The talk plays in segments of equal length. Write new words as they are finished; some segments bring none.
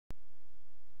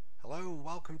Hello and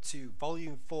welcome to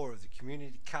Volume 4 of the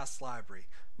Community Cast Library.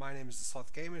 My name is the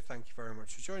Sloth Gamer, thank you very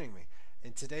much for joining me.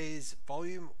 In today's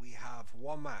volume we have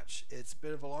one match. It's a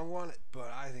bit of a long one,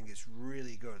 but I think it's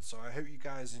really good, so I hope you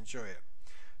guys enjoy it.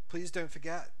 Please don't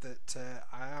forget that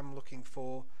I am looking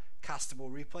for castable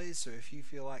replays, so if you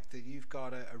feel like that you've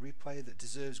got a replay that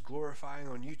deserves glorifying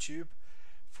on YouTube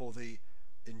for the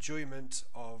enjoyment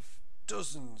of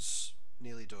dozens,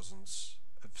 nearly dozens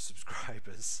of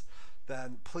subscribers,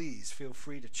 then please feel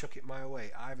free to chuck it my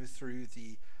way, either through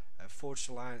the Forged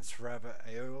Alliance Forever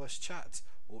AOLS chat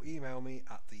or email me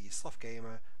at the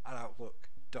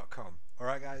slothgamer@outlook.com.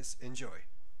 Alright guys, enjoy.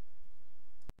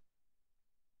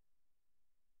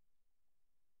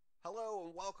 Hello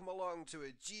and welcome along to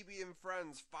a GB and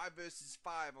Friends 5 vs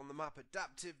 5 on the map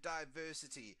Adaptive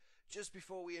Diversity. Just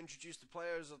before we introduce the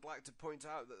players, I'd like to point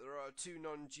out that there are two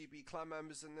non-GB clan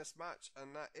members in this match,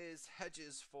 and that is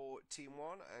Hedges for Team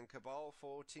 1 and Cabal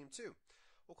for Team 2.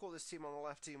 We'll call this team on the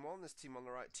left Team 1, this team on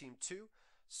the right Team 2.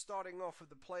 Starting off with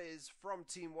the players from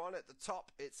Team 1, at the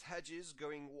top it's Hedges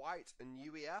going white and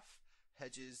UEF.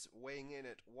 Hedges weighing in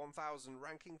at 1000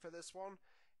 ranking for this one.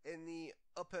 In the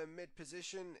upper mid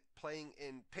position, playing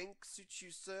in pink, suits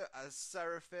you sir, as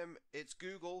Seraphim, it's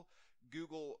Google.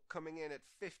 Google coming in at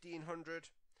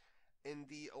 1500. In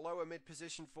the lower mid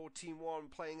position for Team 1,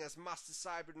 playing as Master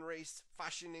Cybran race,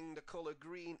 fashioning the colour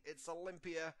green, it's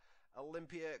Olympia.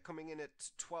 Olympia coming in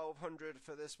at 1200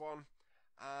 for this one.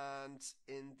 And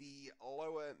in the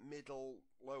lower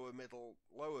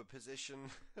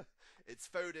position, it's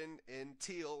F-Odin in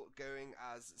teal going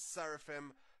as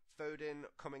Seraphim. F-Odin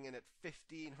coming in at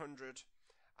 1500.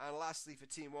 And lastly for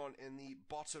Team 1, in the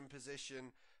bottom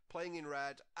position, playing in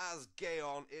red as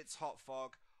Aeon, it's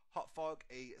HotFog. HotFog,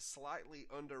 a slightly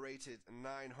underrated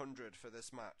 900 for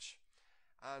this match.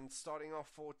 And starting off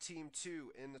for Team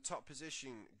 2, in the top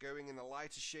position, going in the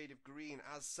lighter shade of green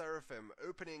as Seraphim,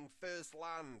 opening first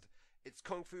land, it's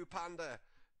KungFuPanda.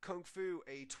 KungFu,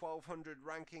 a 1200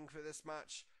 ranking for this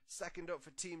match. Second up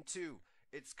for Team 2,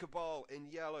 it's Cabal in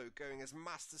yellow, going as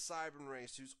Master Cybran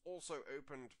race, who's also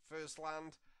opened first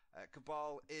land.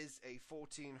 Cabal is a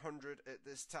 1400 at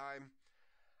this time.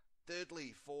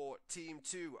 Thirdly, for Team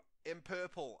 2, in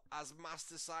purple, as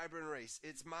Master Cybran race,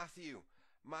 it's Mathew.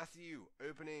 Mathew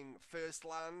opening first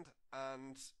land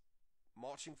and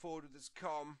marching forward with his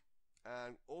comm,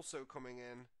 and also coming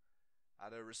in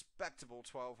at a respectable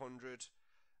 1200.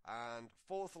 And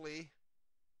fourthly,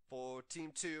 for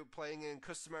Team 2, playing in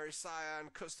customary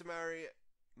cyan, customary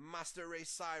Master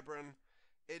race Cybran,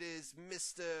 it is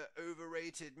Mr.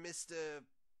 Overrated, Mr.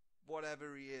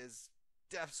 whatever he is,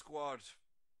 Death Squad.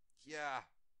 Yeah,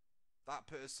 that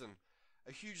person.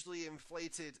 A hugely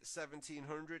inflated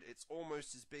 1700. It's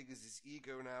almost as big as his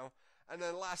ego now. And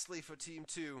then lastly for Team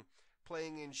 2,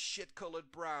 playing in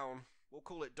shit-coloured brown. We'll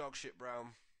call it dog shit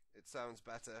brown. It sounds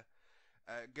better.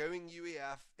 Going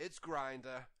UEF, it's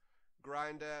Grinder.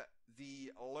 Grinder,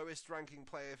 the lowest ranking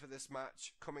player for this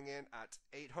match, coming in at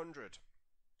 800.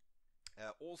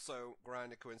 Also,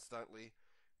 Grinder, coincidentally,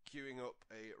 queuing up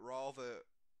a rather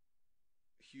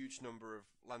huge number of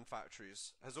land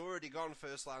factories, has already gone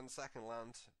first land, second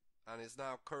land, and is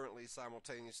now currently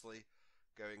simultaneously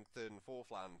going third and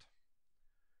fourth land.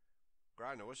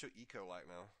 Grinder, what's your eco like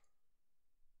now?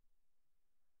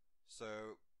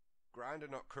 So, Grinder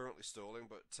not currently stalling,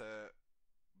 but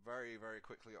very, very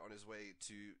quickly on his way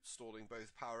to stalling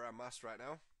both power and mass right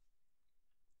now.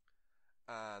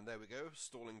 And there we go,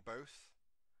 stalling both.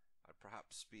 I'd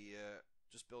perhaps be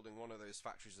just building one of those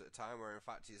factories at a time, where in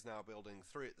fact he is now building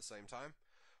 3 at the same time.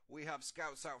 We have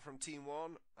scouts out from Team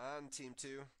 1 and Team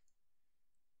 2.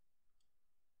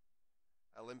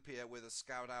 Olympia with a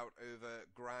scout out over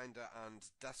Grinder and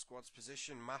Death Squad's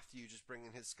position. Mathew just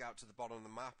bringing his scout to the bottom of the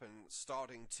map and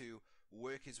starting to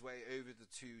work his way over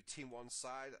to Team 1's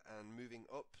side and moving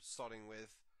up, starting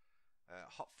with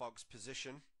HotFog's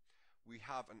position. We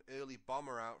have an early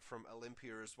bomber out from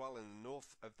Olympia as well in the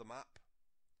north of the map.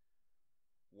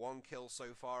 1 kill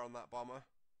so far on that bomber.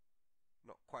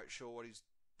 Not quite sure what he's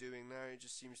doing there. He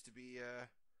just seems to be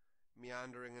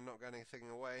meandering and not getting anything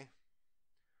away.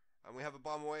 And we have a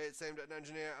bomb away. It's aimed at an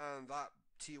engineer, and that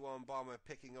T1 bomber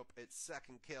picking up its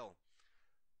second kill.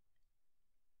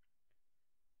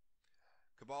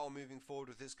 Cabal moving forward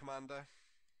with his commander,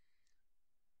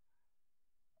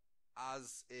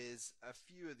 as is a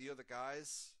few of the other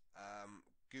guys.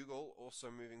 Google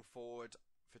also moving forward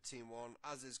for Team 1,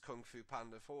 as is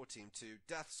KungFuPanda for Team 2.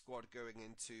 Death Squad going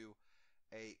into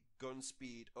a gun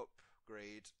speed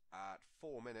upgrade at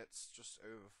 4 minutes, just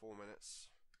over 4 minutes.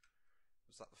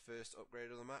 Was that the first upgrade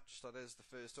of the match? That is the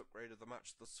first upgrade of the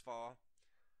match thus far.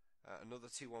 Another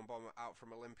T1 bomber out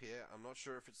from Olympia. I'm not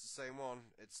sure if it's the same one.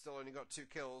 It's still only got 2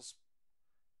 kills,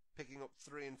 picking up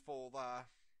 3 and 4 there.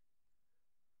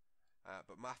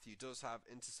 But Mathew does have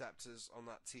interceptors on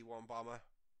that T1 bomber,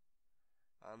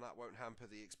 and that won't hamper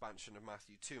the expansion of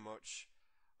Mathew too much.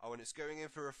 Oh, and it's going in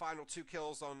for a final 2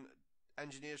 kills on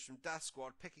engineers from Death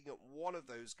Squad, picking up one of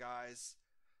those guys.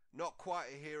 Not quite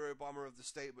a hero bomber of the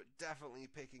state, but definitely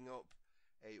picking up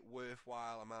a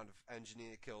worthwhile amount of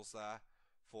engineer kills there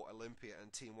for Olympia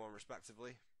and Team 1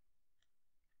 respectively.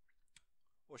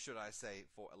 Or should I say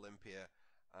for Olympia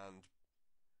and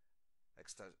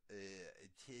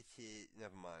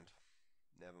never mind.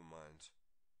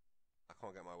 I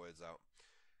can't get my words out.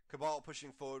 Cabal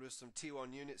pushing forward with some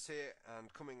T1 units here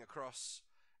and coming across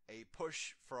a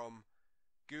push from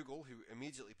Google, who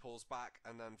immediately pulls back,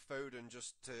 and then F-Odin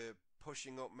just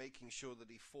pushing up, making sure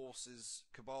that he forces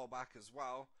Cabal back as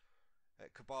well.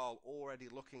 Cabal already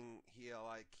looking here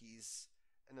like he's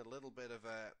in a little bit of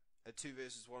a 2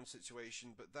 versus 1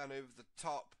 situation, but then over the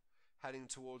top, heading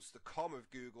towards the comm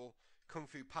of Google,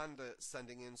 KungFuPanda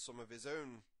sending in some of his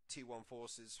own T1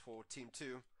 forces for Team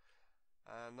 2,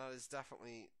 and that has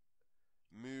definitely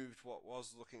moved what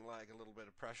was looking like a little bit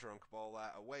of pressure on Cabal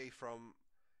there away from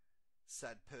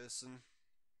said person.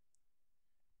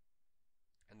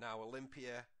 And now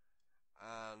Olympia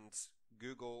and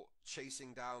Google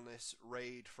chasing down this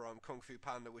raid from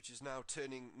KungFuPanda, which is now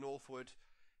turning northward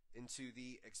into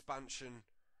the expansion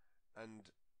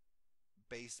and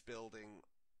base building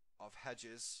of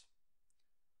Hedges.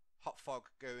 HotFog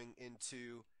going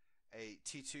into a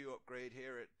T2 upgrade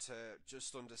here at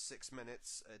just under 6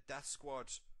 minutes. Death Squad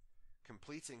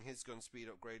completing his gun speed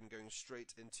upgrade and going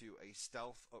straight into a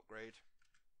stealth upgrade.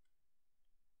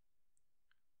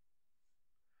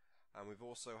 And we've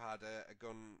also had a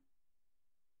gun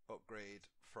upgrade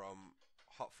from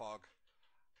HotFog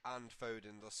and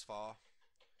F-Odin thus far.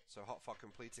 So HotFog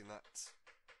completing that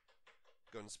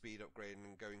gun speed upgrade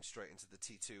and going straight into the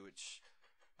T2, which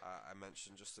I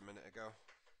mentioned just a minute ago.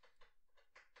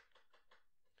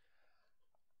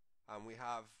 And we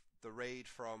have the raid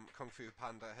from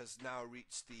KungFuPanda has now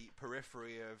reached the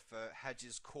periphery of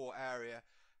Hedges' core area.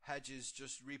 Hedges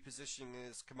just repositioning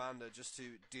his commander just to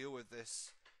deal with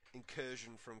this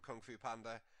incursion from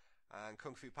KungFuPanda, and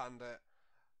KungFuPanda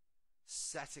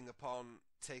setting upon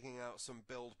taking out some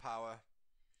build power.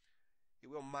 He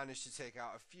will manage to take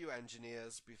out a few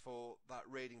engineers before that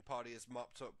raiding party is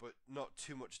mopped up, but not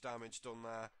too much damage done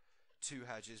there to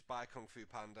Hedges by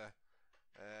KungFuPanda.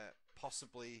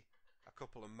 Possibly a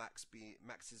couple of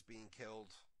mexes being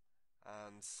killed,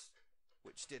 and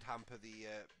which did hamper the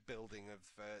building of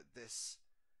this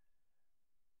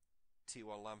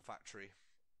T1 land factory.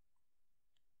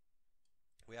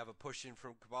 We have a push in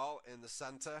from Cabal in the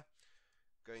center,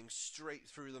 going straight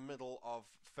through the middle of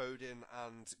F-Odin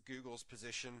and Google's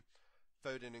position.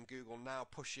 F-Odin and Google now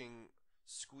pushing,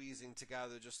 squeezing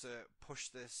together just to push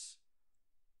this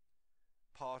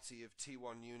party of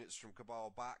T1 units from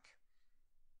Cabal back.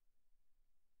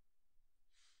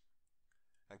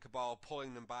 And Cabal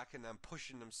pulling them back and then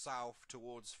pushing them south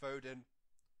towards F-Odin.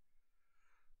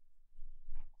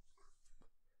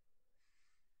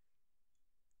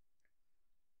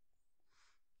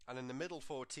 And in the middle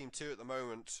for Team 2 at the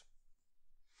moment,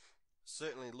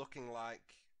 certainly looking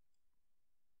like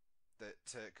that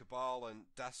Cabal and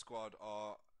Death Squad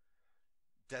are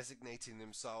designating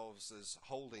themselves as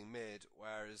holding mid,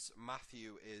 whereas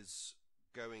Mathew is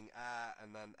going air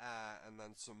and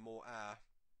then some more air.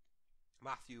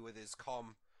 Mathew with his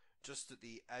comm just at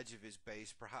the edge of his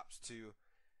base, perhaps to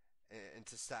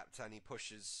intercept any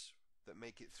pushes that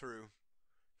make it through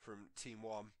from Team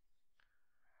 1.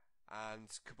 And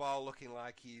Cabal looking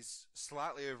like he's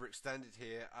slightly overextended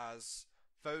here, as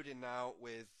F-Odin now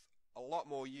with a lot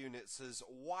more units has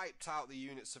wiped out the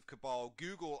units of Cabal.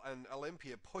 Google and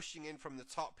Olympia pushing in from the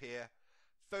top here.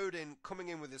 F-Odin coming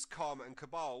in with his comm, and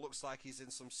Cabal looks like he's in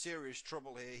some serious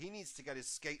trouble here. He needs to get his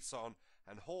skates on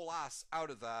and haul ass out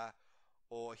of there,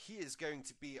 or he is going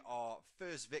to be our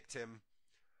first victim.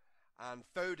 And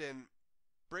F-Odin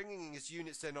bringing his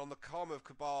units in on the comm of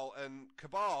Cabal, and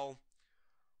Cabal,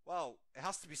 well, it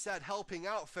has to be said, helping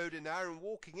out F-Odin there and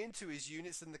walking into his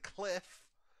units in the cliff.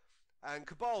 And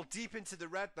Cabal deep into the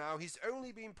red now. He's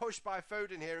only been pushed by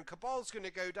F-Odin here, and Cabal's going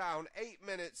to go down 8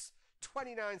 minutes,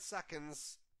 29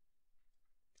 seconds.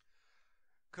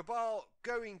 Cabal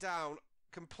going down,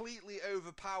 completely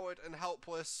overpowered and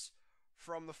helpless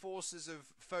from the forces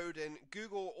of F-Odin.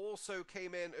 Google also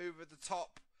came in over the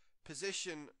top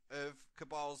position of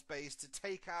Cabal's base to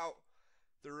take out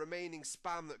the remaining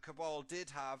spam that Cabal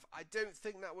did have. I don't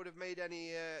think that would have made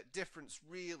any difference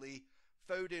really.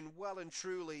 F-Odin well and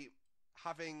truly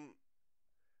having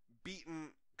beaten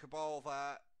Cabal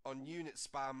there on unit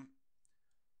spam.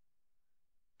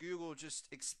 Google just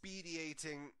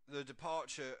expediting the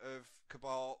departure of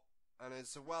Cabal, and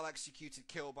it's a well executed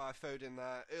kill by F-Odin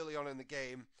there early on in the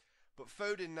game. But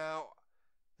F-Odin now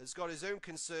has got his own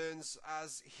concerns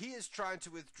as he is trying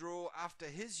to withdraw after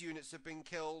his units have been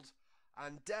killed,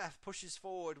 and Death pushes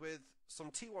forward with some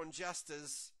T1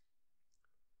 Jesters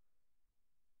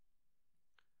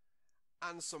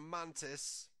and some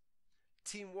Mantis.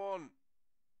 Team 1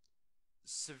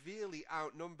 severely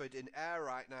outnumbered in air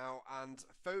right now, and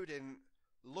F-Odin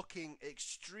looking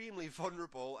extremely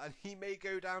vulnerable, and he may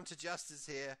go down to Jesters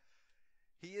here.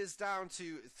 He is down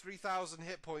to 3,000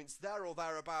 hit points there or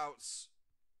thereabouts.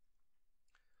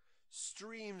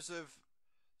 Streams of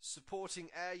supporting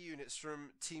air units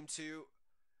from Team 2,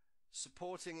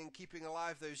 supporting and keeping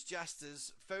alive those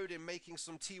Jesters. F-Odin making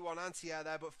some T1 anti-air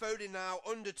there, but F-Odin now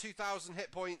under 2,000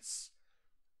 hit points.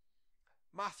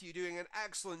 Mathew doing an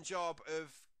excellent job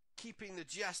of keeping the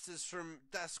Jesters from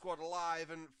Death Squad alive,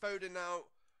 and F-Odin now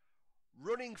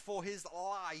running for his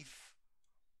life.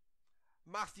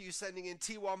 Mathew sending in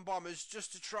T1 bombers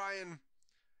just to try and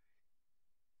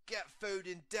get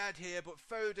F-Odin dead here, but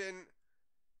F-Odin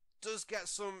does get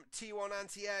some T1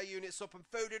 anti-air units up, and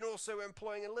F-Odin also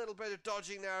employing a little bit of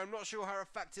dodging there. I'm not sure how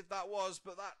effective that was,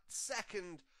 but that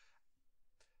second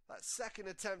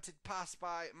attempted pass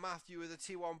by Mathew with a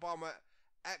T1 bomber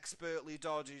expertly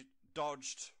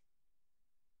dodged.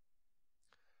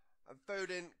 And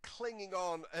F-Odin clinging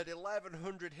on at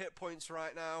 1,100 hit points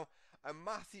right now, and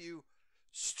Mathew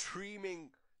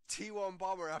streaming T1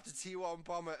 bomber after T1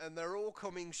 bomber, and they're all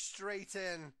coming straight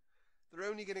in. They're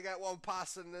only going to get one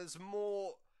pass, and there's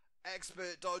more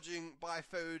expert dodging by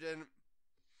F-Odin.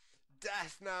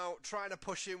 Death now trying to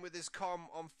push in with his comm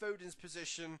on F-Odin's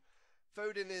position.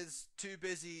 F-Odin is too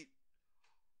busy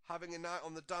having a night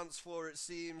on the dance floor, it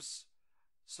seems.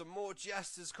 Some more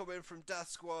Jesters come in from Death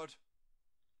Squad.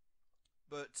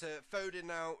 But F-Odin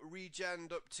now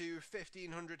regened up to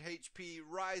 1,500 HP,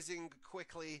 rising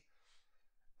quickly.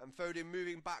 And F-Odin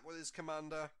moving back with his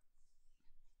commander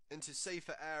into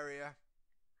safer area.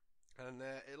 And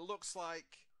it looks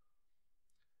like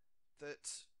that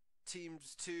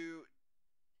Teams 2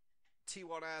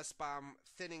 T1 air spam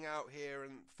thinning out here,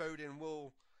 and F-Odin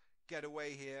will get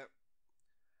away here.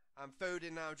 And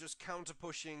F-Odin now just counter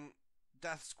pushing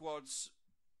Death Squad's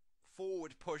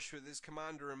forward push with his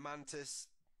commander and Mantis.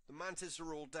 The Mantis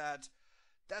are all dead.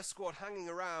 Death Squad hanging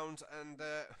around, and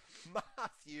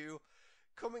Mathew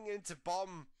coming in to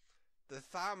bomb the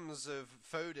Thams of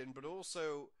F-Odin, but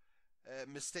also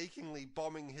mistakenly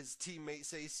bombing his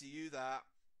teammate's ACU there.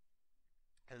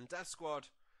 And Death Squad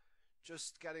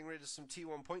just getting rid of some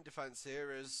T1 point defense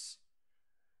here as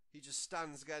he just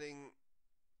stands getting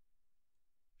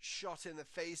shot in the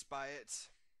face by it.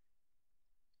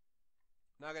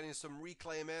 Now getting some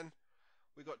reclaim in.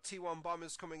 We've got T1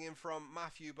 bombers coming in from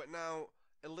Mathew, but now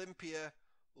Olympia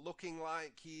looking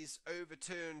like he's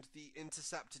overturned the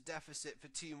interceptor deficit for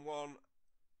Team 1,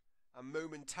 and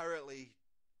momentarily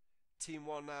Team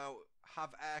 1 now have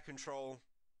air control.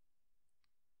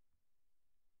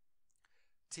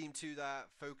 Team 2 there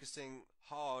focusing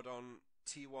hard on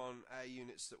T1 air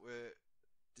units that were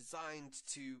designed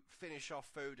to finish off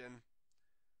F-Odin.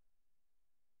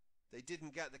 They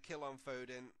didn't get the kill on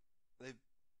F-Odin. They've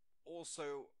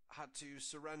also had to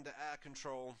surrender air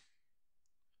control.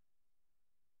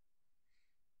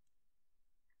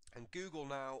 And Google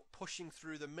now pushing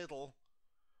through the middle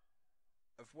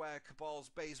of where Cabal's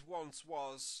base once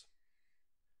was.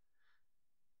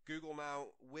 Google now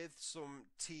with some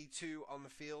T2 on the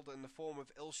field in the form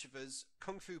of Ilshivas.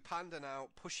 KungFuPanda now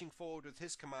pushing forward with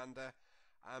his commander,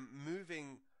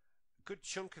 moving a good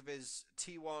chunk of his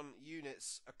T1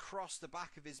 units across the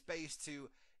back of his base to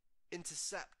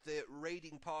intercept the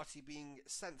raiding party being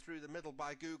sent through the middle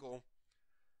by Google.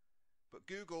 But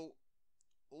Google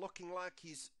looking like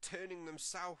he's turning them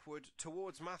southward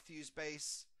towards Mathew's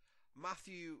base.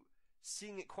 Mathew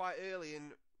seeing it quite early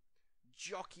and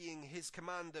jockeying his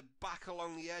commander back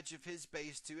along the edge of his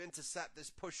base to intercept this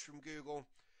push from Google.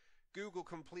 Google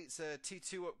completes a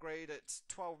T2 upgrade at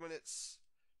 12 minutes,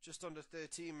 just under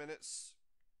 13 minutes.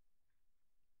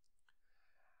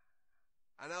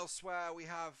 And elsewhere we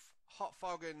have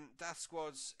HotFog and Death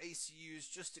Squad's ACUs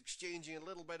just exchanging a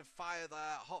little bit of fire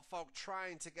there. HotFog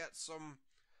trying to get some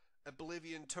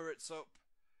Oblivion turrets up.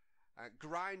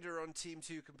 Grinder on Team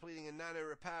 2 completing a nano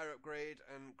repair upgrade,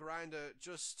 and Grinder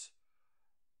just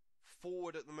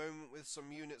forward at the moment with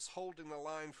some units holding the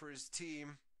line for his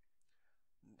team,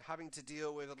 having to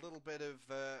deal with a little bit of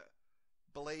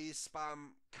blaze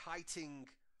spam kiting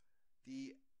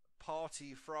the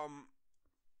party from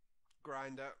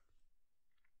Grinder.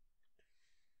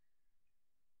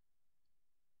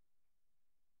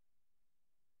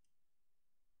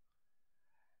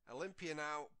 Olympia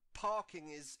now parking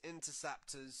his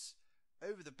interceptors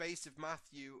over the base of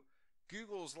Mathew.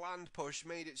 Google's land push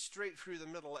made it straight through the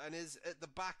middle and is at the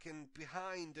back and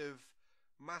behind of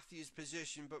Mathew's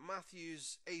position, but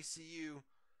Mathew's ACU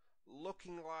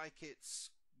looking like it's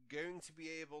going to be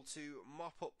able to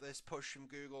mop up this push from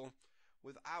Google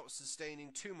without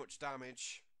sustaining too much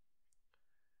damage.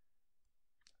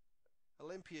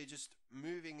 Olympia just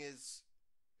moving his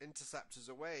interceptors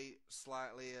away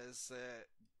slightly as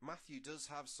Mathew does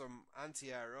have some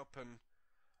anti-air up, and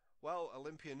well,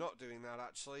 Olympia not doing that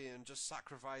actually and just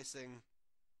sacrificing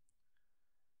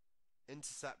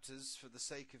interceptors for the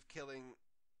sake of killing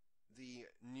the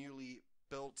newly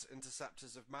built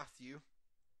interceptors of Mathew.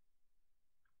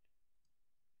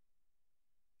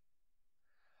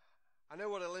 I know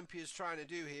what Olympia is trying to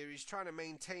do here. He's trying to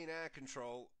maintain air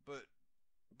control, but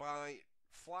by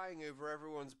flying over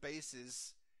everyone's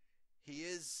bases, he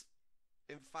is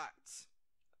in fact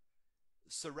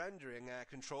surrendering air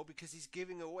control because he's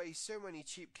giving away so many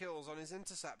cheap kills on his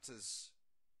interceptors.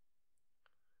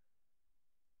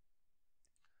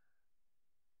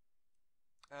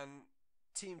 And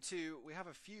Team 2, we have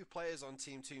a few players on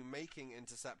Team 2 making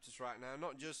interceptors right now,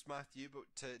 not just Mathew, but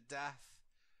Death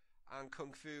and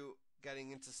KungFu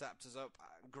getting interceptors up,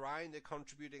 Grinder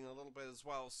contributing a little bit as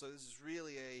well. So this is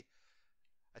really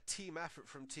a team effort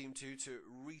from Team 2 to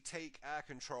retake air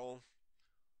control,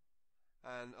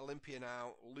 and Olympia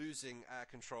now losing air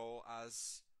control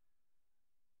as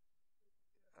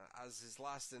his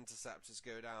last interceptors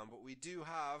go down. But we do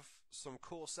have some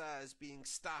Corsairs being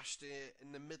stashed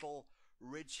in the middle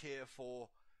ridge here for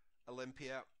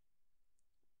Olympia,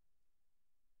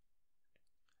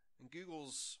 and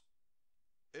Google's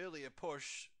earlier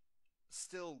push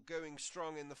still going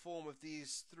strong in the form of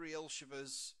these 3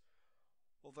 Ilshivers,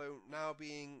 although now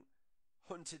being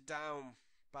hunted down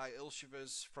by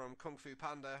Ilshivers from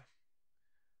KungFuPanda.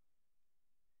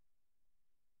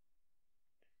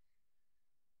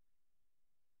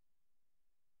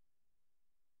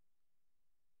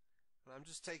 And I'm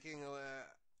just taking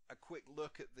a quick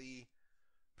look at the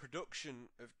production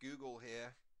of Google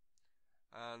here,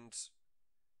 and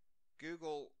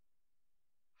Google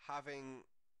having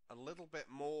a little bit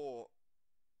more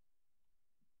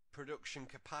production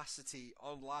capacity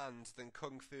on land than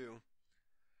KungFu.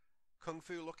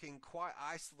 KungFu looking quite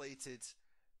isolated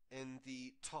in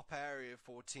the top area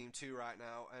for Team 2 right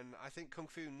now, and I think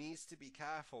KungFu needs to be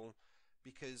careful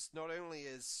because not only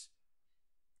is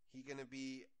he going to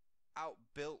be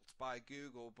outbuilt by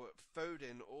Google, but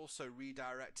F-Odin also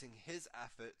redirecting his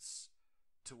efforts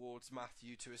towards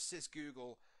Mathew to assist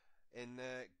Google in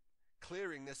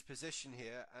clearing this position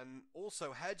here, and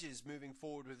also Hedges moving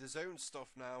forward with his own stuff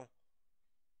now.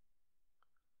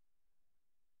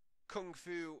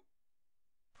 KungFu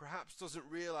perhaps doesn't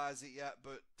realize it yet,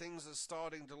 but things are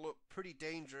starting to look pretty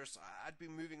dangerous. I'd be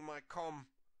moving my comm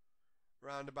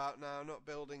roundabout now, not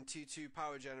building T2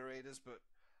 power generators, but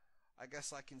I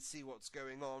guess I can see what's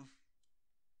going on.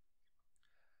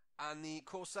 And the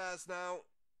Corsairs now,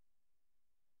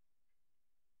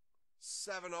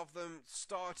 7 of them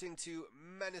starting to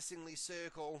menacingly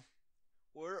circle.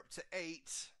 We're up to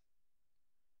 8.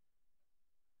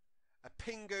 A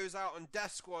ping goes out on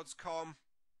Death Squad's comm.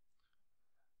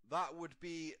 That would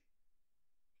be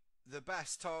the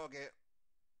best target.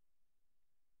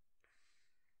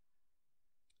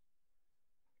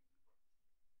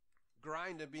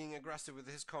 Grinder being aggressive with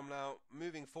his comm now,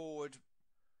 moving forward.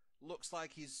 Looks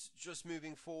like he's just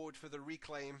moving forward for the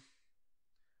reclaim.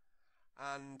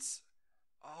 And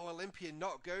Olympia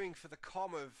not going for the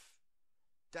comm of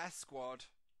Death Squad.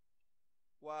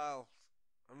 Well,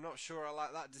 I'm not sure I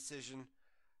like that decision.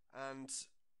 And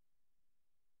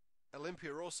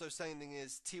Olympia also sending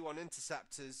his T1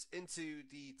 interceptors into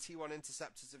the T1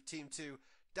 interceptors of Team 2.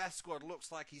 Death Squad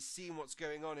looks like he's seen what's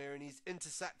going on here and he's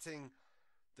intercepting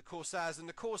the Corsairs. And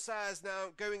the Corsairs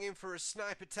now going in for a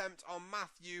snipe attempt on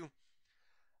Mathew.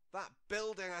 That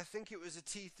building, I think it was a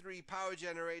T3 power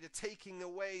generator, taking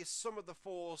away some of the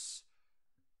force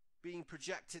being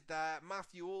projected there.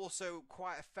 Mathew also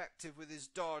quite effective with his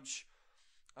dodge.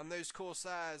 And those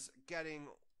Corsairs getting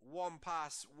one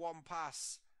pass,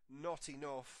 not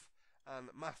enough. And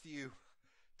Mathew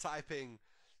typing,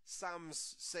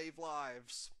 "Sam's save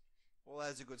lives." Well,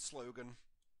 there's a good slogan.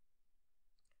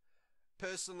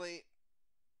 Personally,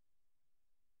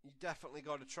 you definitely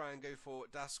got to try and go for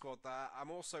Death Squad there.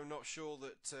 I'm also not sure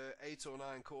that 8 or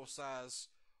 9 Corsairs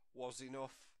was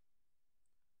enough.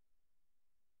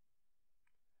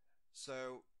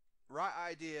 So, right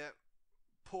idea,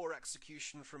 poor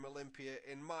execution from Olympia,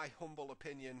 in my humble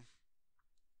opinion.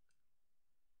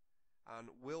 And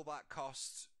will that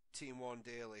cost Team 1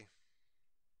 dearly?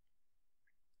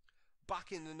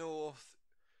 Back in the north,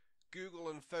 Google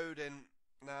and F-Odin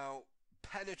now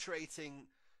penetrating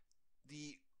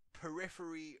the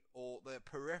periphery, or the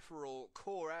peripheral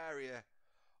core area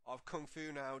of Kung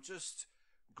Fu now, just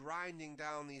grinding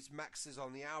down these mexes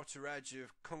on the outer edge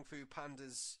of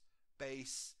KungFuPanda's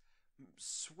base,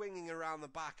 swinging around the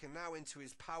back and now into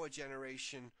his power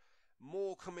generation.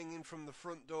 More coming in from the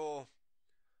front door,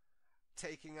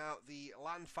 taking out the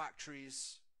land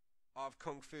factories of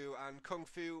Kung Fu, and Kung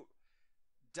Fu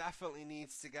definitely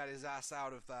needs to get his ass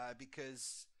out of there,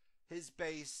 because his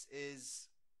base is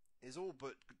all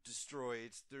but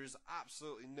destroyed. There's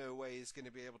absolutely no way he's going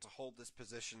to be able to hold this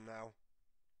position now.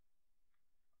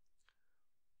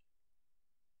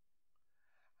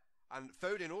 And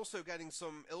F-Odin also getting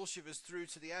some Ilshivers through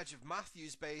to the edge of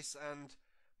Mathew's base, and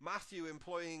Mathew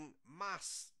employing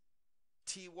mass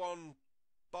T1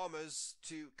 bombers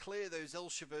to clear those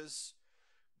Ilshivers.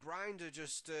 Grinder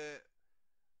just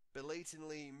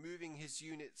belatedly moving his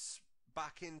units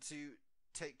back in to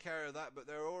take care of that, but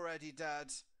they're already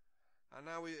dead. And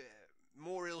now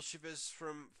more Ilshivers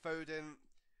from F-Odin,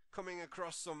 coming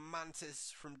across some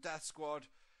Mantis from Death Squad.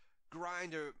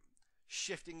 Grinder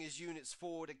shifting his units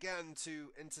forward again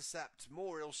to intercept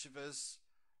more Ilshivers,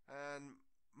 and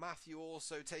Mathew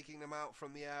also taking them out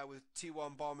from the air with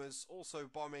T1 bombers, also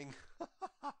bombing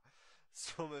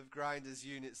some of Grinder's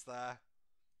units there.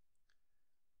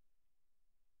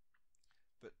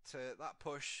 But that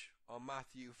push on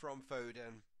Mathew from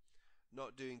F-Odin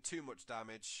not doing too much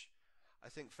damage. I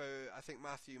think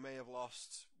Mathew may have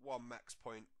lost one max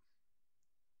point.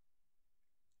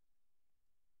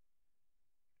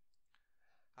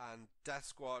 And Death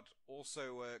Squad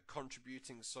also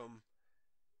contributing some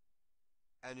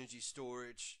energy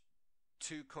storage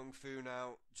to Kung Fu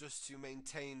now, just to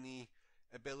maintain the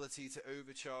ability to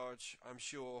overcharge, I'm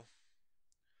sure.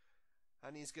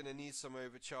 And he's going to need some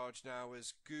overcharge now,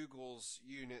 as Google's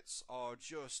units are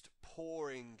just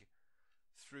pouring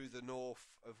through the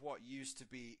north of what used to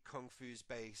be Kung Fu's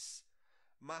base.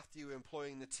 Mathew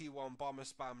employing the T1 bomber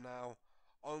spam now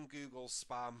on Google's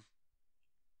spam.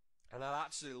 And that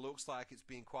actually looks like it's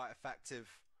been quite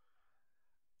effective.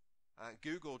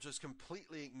 Google just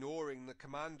completely ignoring the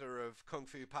commander of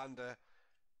KungFuPanda.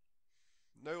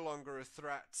 No longer a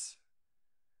threat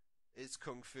is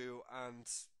Kung Fu, and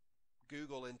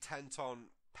Google intent on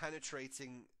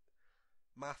penetrating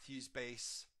Mathew's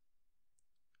base.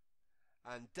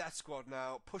 And Death Squad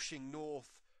now pushing north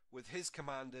with his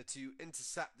commander to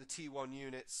intercept the T1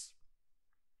 units.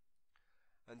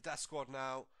 And Death Squad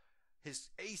now, his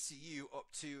ACU up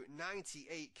to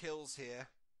 98 kills here.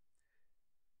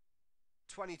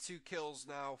 22 kills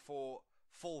now for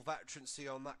full veterancy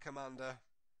on that commander.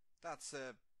 That's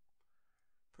a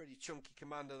pretty chunky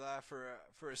commander there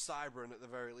for a Cybran at the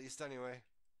very least anyway.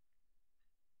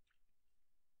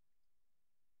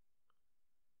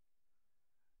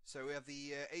 So we have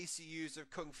the ACUs of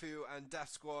Kung Fu and Death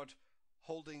Squad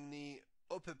holding the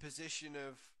upper position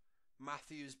of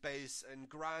Mathew's base, and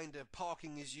Grinder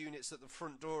parking his units at the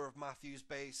front door of Mathew's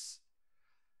base.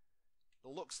 It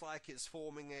looks like it's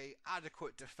forming a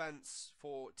adequate defense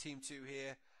for Team 2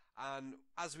 here, and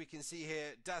as we can see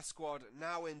here, Death Squad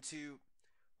now into,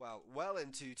 well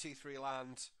into T3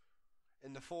 land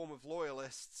in the form of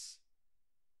loyalists.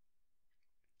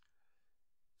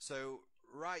 So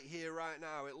right here, right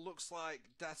now, it looks like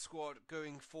Death Squad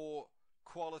going for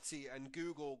quality and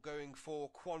Google going for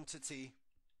quantity.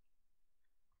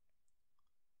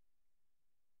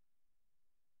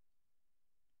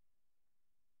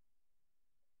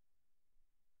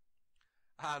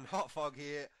 And HotFog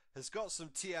here has got some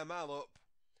TML up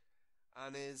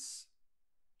and is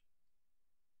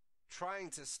trying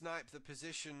to snipe the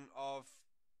position of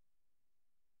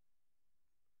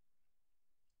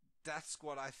Death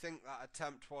Squad, I think that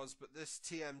attempt was, but this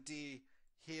TMD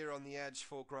here on the edge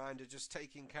for Grinder just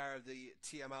taking care of the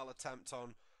TML attempt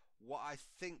on what I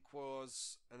think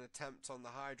was an attempt on the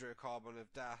hydrocarbon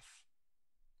of death.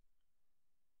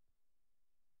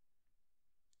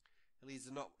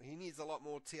 He needs a lot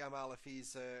more TML if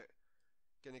he's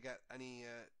going to get any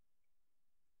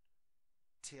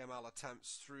TML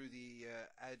attempts through the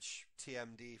edge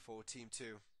TMD for Team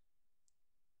 2.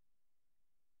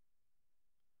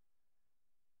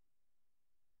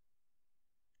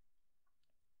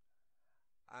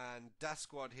 And Death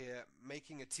Squad here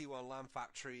making a T1 land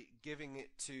factory, giving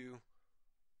it to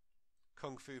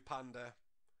KungFuPanda.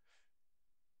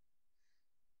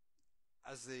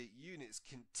 as the units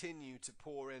continue to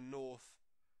pour in north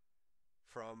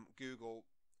from Google.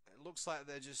 It looks like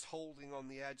they're just holding on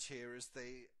the edge here as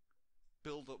they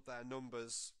build up their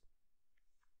numbers.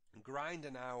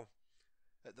 Grinder now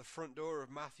at the front door of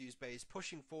Mathew's base,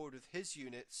 pushing forward with his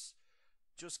units,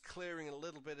 just clearing a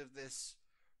little bit of this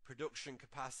production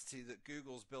capacity that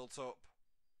Google's built up,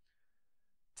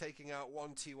 taking out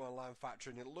one T1 land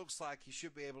factory, and it looks like he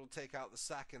should be able to take out the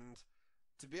second.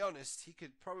 To be honest, he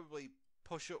could probably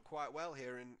push up quite well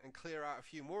here and clear out a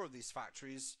few more of these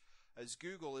factories, as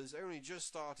Google is only just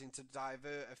starting to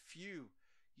divert a few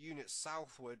units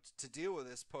southward to deal with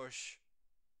this push.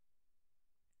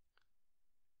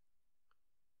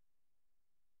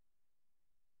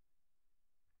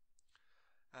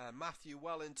 Mathew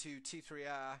well into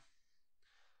T3R.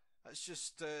 Let's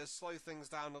just slow things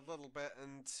down a little bit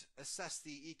and assess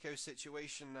the eco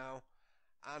situation now.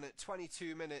 And at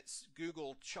 22 minutes,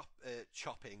 Google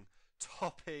topping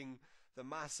the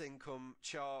mass income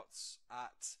charts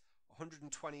at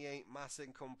 128 mass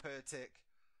income per tick.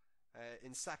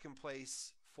 In second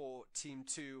place for Team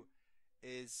 2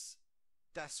 is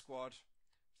Death Squad.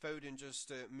 F-Odin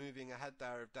just moving ahead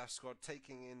there of Death Squad,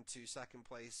 taking into second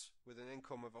place with an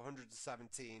income of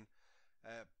 117.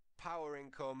 Power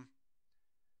income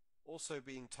also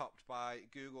being topped by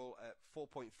Google at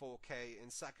 4.4k.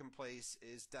 In second place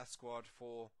is Death Squad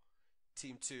for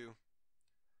Team 2.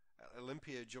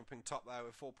 Olympia jumping top there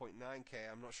with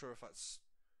 4.9k. I'm not sure if that's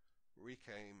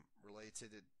reclaim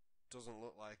related. It doesn't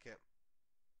look like it.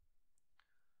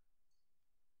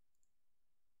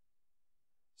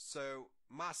 So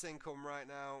mass income right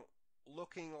now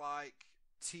looking like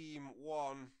Team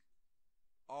 1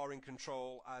 are in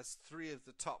control, as 3 of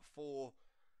the top 4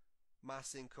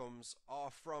 mass incomes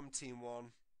are from Team 1.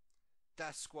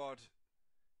 Death Squad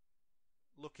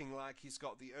looking like he's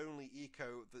got the only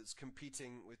eco that's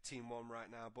competing with Team 1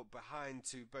 right now, but behind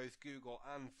to both Google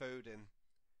and F-Odin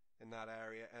in that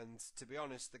area. And to be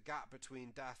honest, the gap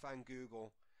between Death and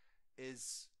Google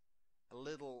is a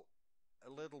little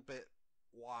bit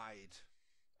wide,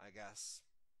 I guess.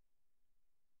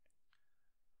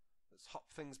 Let's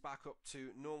hop things back up to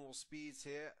normal speeds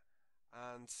here,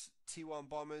 and T1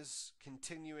 bombers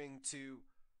continuing to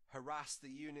harass the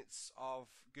units of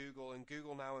Google, and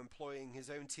Google now employing his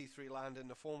own T3 land in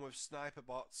the form of sniper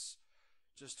bots,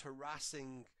 just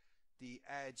harassing the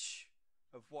edge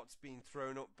of what's being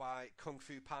thrown up by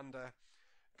KungFuPanda.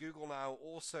 Google now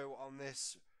also on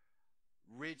this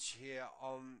ridge here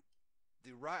on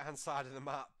the right hand side of the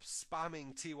map,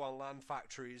 spamming T1 land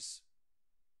factories,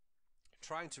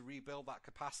 trying to rebuild that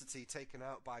capacity taken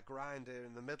out by Grinder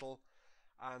in the middle,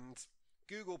 and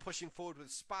Google pushing forward with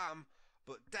spam,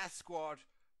 but Death Squad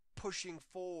pushing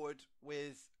forward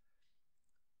with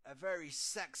a very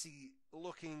sexy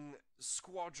looking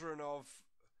squadron of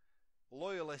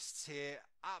loyalists here,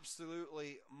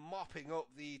 absolutely mopping up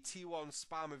the T1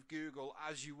 spam of Google,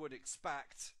 as you would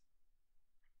expect.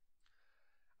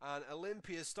 And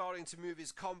Olympia starting to move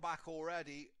his comeback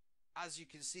already. As you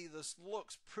can see, this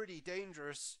looks pretty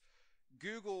dangerous.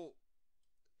 Google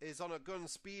is on a gun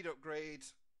speed upgrade,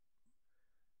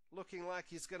 looking like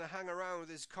he's going to hang around with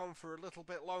his com for a little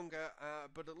bit longer,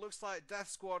 but it looks like Death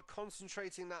Squad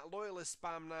concentrating that loyalist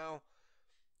spam now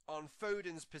on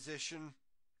F-Odin's position.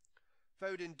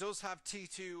 F-Odin does have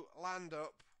T2 land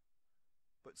up,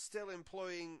 but still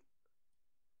employing...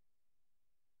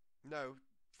 No,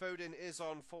 F-Odin is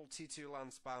on full T2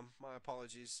 land spam, my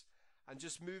apologies. And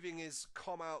just moving his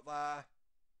com out there,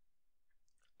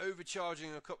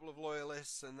 overcharging a couple of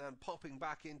loyalists and then popping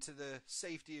back into the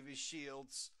safety of his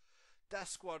shields. Death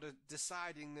Squad are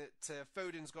deciding that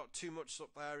F-Odin's got too much up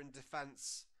there in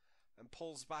defense and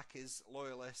pulls back his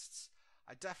loyalists.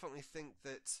 I definitely think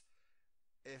that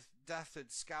if Death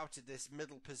had scouted this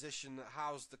middle position that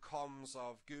housed the comms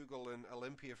of Google and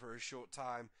Olympia for a short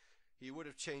time, he would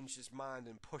have changed his mind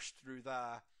and pushed through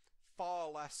there, far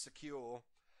less secure.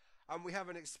 And we have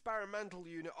an experimental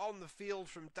unit on the field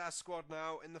from Death Squad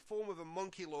now in the form of a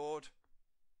Monkey Lord.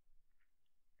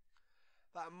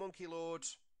 That Monkey Lord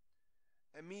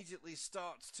immediately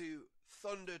starts to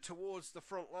thunder towards the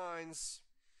front lines.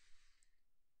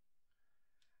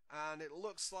 And it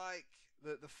looks like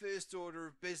that the first order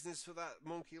of business for that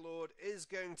Monkey Lord is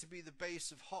going to be the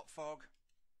base of HotFog.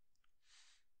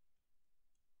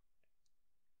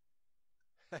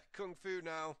 Kung Fu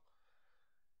now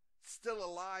still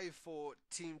alive for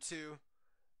Team 2,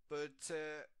 but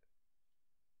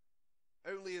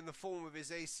only in the form of his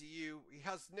ACU. He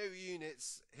has no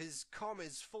units. His comm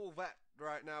is full vet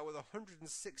right now with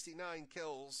 169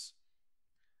 kills.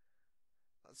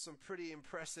 That's some pretty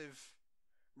impressive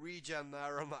regen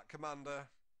there on that commander.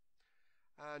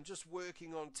 and just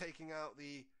working on taking out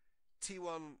the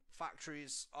T1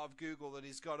 factories of Google that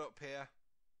he's got up here.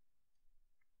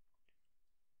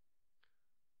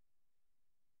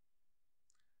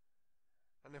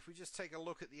 And if we just take a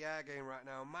look at the air game right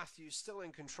now, Mathew's still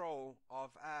in control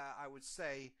of air, I would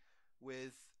say,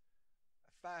 with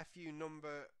a fair few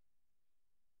number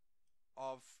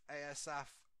of ASF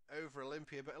over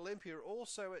Olympia. But Olympia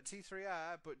also at T3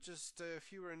 air, but just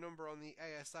fewer in number on the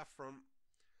ASF front.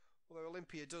 Although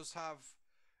Olympia does have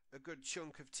a good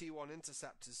chunk of T1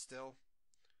 interceptors still.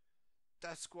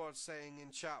 Death Squad saying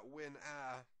in chat, win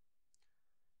air.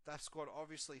 Death Squad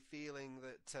obviously feeling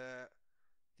that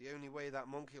the only way that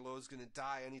Monkey Lord is going to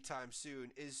die anytime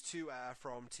soon is to air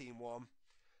from Team 1.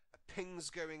 A ping's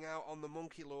going out on the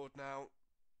Monkey Lord now.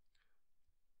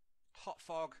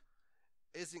 HotFog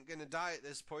isn't going to die at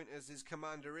this point as his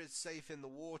commander is safe in the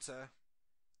water.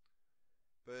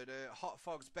 But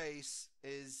HotFog's base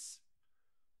is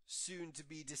soon to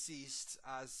be deceased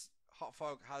as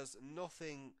HotFog has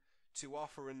nothing to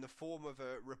offer in the form of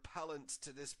a repellent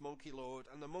to this Monkey Lord,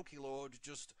 and the Monkey Lord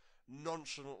just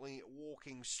nonchalantly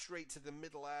walking straight to the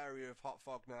middle area of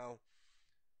HotFog now.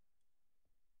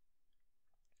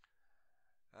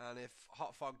 And if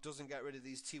HotFog doesn't get rid of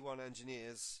these T1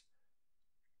 engineers,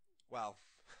 well,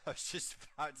 I was just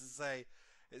about to say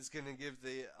it's going to give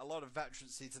a lot of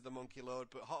veterancy to the Monkey Lord,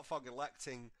 but HotFog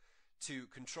electing to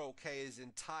control K's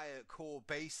entire core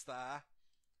base there,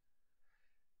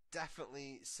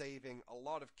 definitely saving a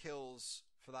lot of kills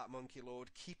for that Monkey Lord,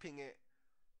 keeping it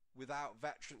without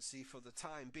veterancy for the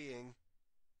time being.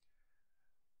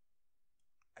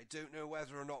 I don't know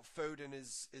whether or not F-Odin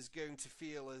is going to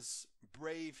feel as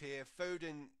brave here.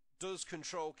 F-Odin does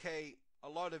control K, a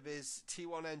lot of his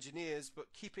T1 engineers,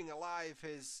 but keeping alive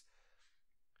his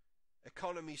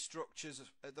economy structures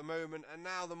at the moment. And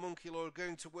now the Monkey Lord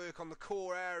going to work on the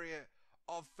core area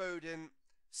of F-Odin.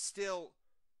 Still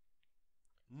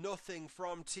nothing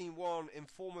from Team 1 in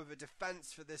form of a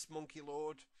defense for this Monkey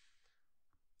Lord.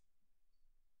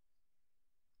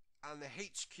 And the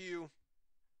HQ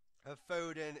of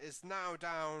F-Odin is now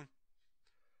down.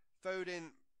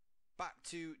 F-Odin back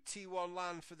to T1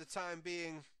 land for the time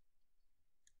being.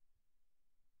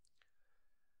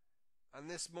 And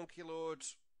this Monkey Lord,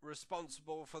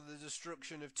 responsible for the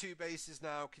destruction of 2 bases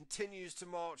now, continues to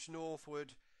march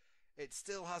northward. It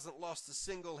still hasn't lost a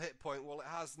single hit point. Well, it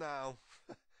has now.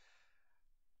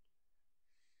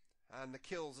 And the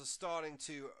kills are starting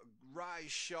to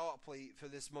rise sharply for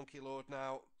this Monkey Lord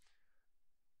now.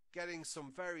 Getting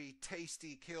some very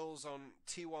tasty kills on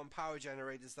T1 power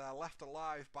generators there, left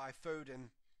alive by F-Odin.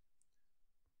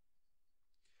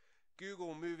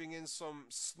 Google moving in some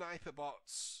sniper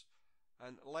bots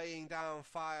and laying down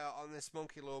fire on this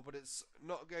Monkey Lord, but it's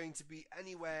not going to be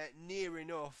anywhere near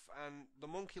enough. And the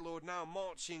Monkey Lord now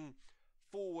marching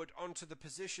forward onto the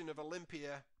position of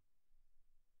Olympia.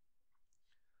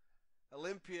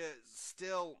 Olympia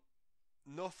still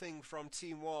nothing from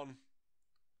Team 1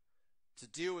 to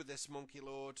deal with this Monkey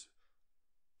Lord.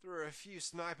 There are a few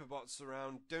sniper bots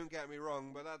around, don't get me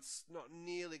wrong, but that's not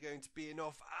nearly going to be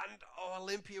enough. And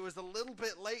Olympia was a little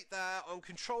bit late there on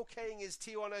control K-ing his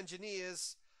T1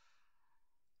 engineers.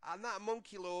 And that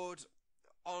Monkey Lord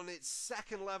on its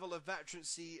 2nd level of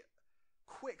veterancy,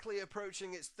 quickly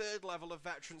approaching its 3rd level of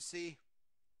veterancy.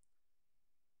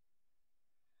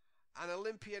 And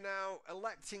Olympia now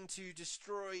electing to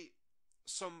destroy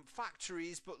some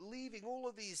factories, but leaving all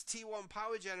of these T1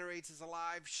 power generators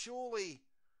alive. Surely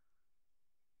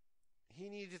he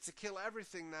needed to kill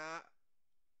everything there.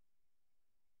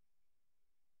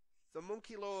 The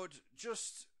Monkey Lord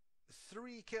just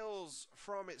 3 kills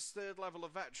from its 3rd level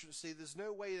of veterancy. There's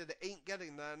no way that it ain't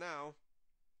getting there now.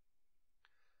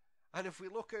 And if we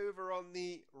look over on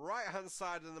the right hand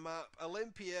side of the map,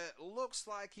 Olympia looks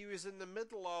like he was in the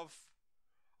middle of...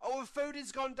 Oh, and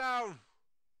F-Odin's gone down!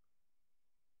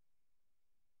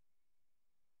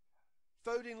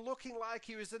 F-Odin looking like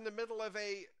he was in the middle of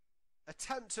a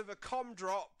attempt of a comm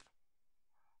drop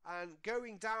and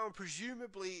going down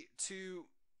presumably to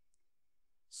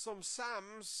some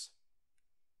SAMs.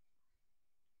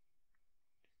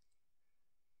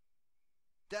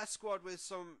 Death Squad with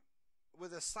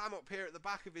a SAM up here at the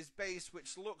back of his base,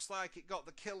 which looks like it got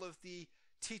the kill of the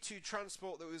T2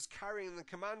 transport that was carrying the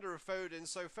commander of F-Odin.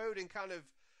 So F-Odin kind of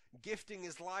gifting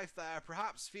his life there,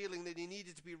 perhaps feeling that he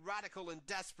needed to be radical and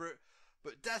desperate.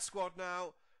 But Death Squad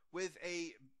now with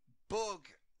a bug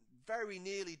very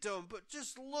nearly done. But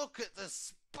just look at the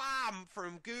spam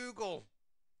from Google.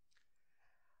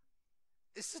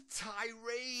 It's a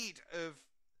tirade of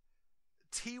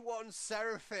T1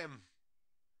 Seraphim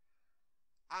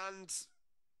and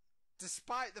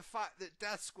despite the fact that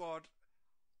Death Squad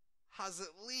has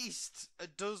at least a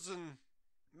dozen,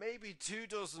 maybe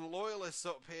 24 loyalists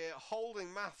up here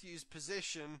holding Mathew's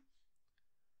position,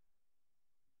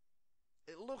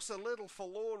 it looks a little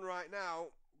forlorn right now.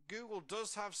 Google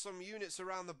does have some units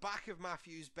around the back of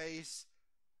Mathew's base.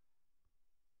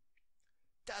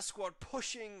 Death Squad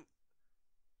pushing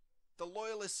the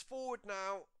loyalists forward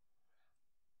now.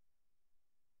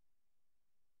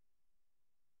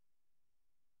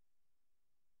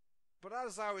 But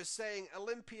as I was saying,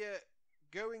 Olympia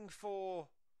going for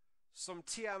some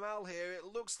TML here.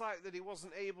 It looks like that he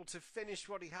wasn't able to finish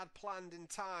what he had planned in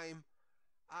time,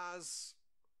 as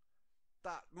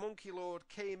that Monkey Lord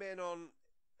came in on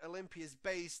Olympia's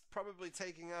base, probably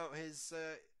taking out his,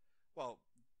 well,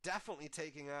 definitely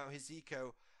taking out his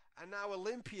eco. And now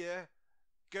Olympia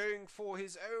going for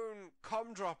his own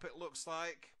comm drop, it looks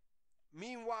like.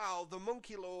 Meanwhile, the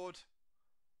Monkey Lord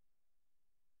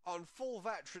on full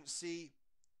veterancy,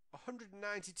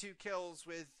 192 kills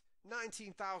with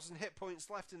 19,000 hit points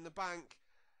left in the bank.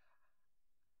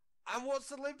 And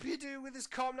what's Olympia do with his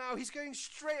comm now? He's going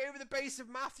straight over the base of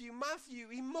Mathew. Mathew,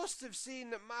 he must have seen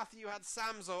that Mathew had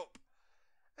SAMs up.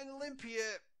 And Olympia,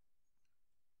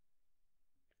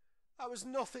 that was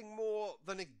nothing more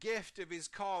than a gift of his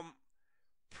comm.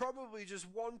 Probably just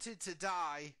wanted to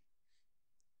die.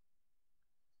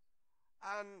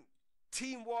 And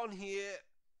Team 1 here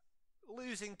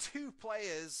losing 2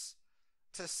 players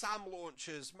to SAM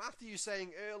launchers. Mathew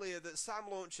saying earlier that SAM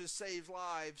launchers save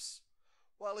lives.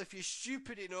 Well, if you're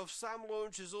stupid enough, SAM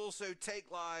launchers also take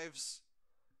lives.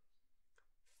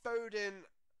 F-Odin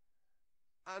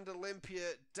and Olympia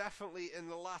definitely in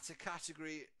the latter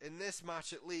category in this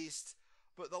match at least.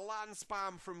 But the land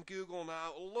spam from Google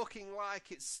now looking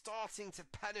like it's starting to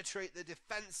penetrate the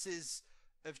defenses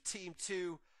of Team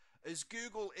 2, as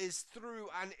Google is through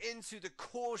and into the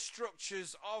core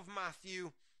structures of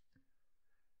Mathew,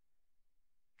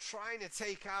 trying to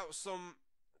take out some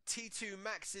T2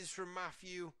 mexes from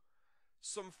Mathew.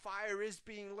 Some fire is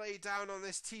being laid down on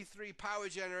this T3 power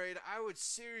generator. I would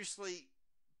seriously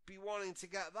be wanting to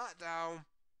get that down.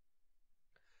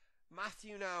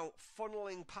 Mathew now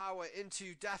funneling power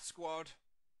into Death Squad.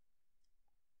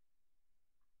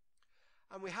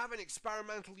 And we have an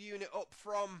experimental unit up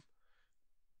from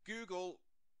Google.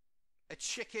 A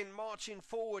chicken marching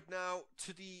forward now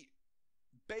to the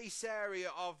base area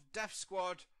of Death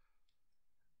Squad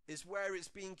is where it's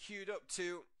being queued up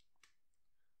to.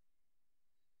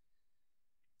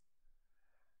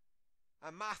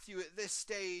 And Mathew at this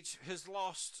stage has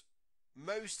lost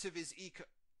most of his eco,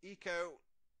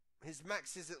 his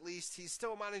mexes at least. He's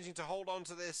still managing to hold on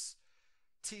to this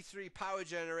T3 power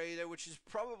generator, which is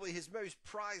probably his most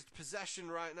prized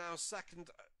possession right now, second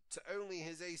to only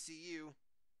his ACU.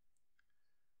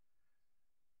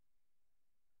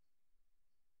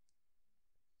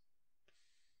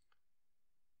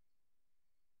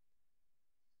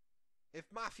 If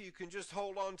Mathew can just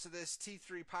hold on to this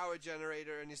T3 power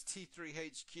generator and his T3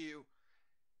 HQ,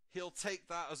 he'll take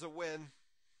that as a win.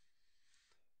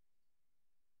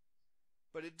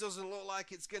 But it doesn't look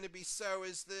like it's going to be so,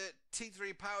 as the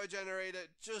T3 power generator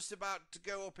just about to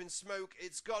go up in smoke.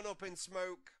 It's gone up in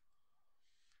smoke.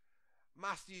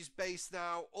 Mathew's base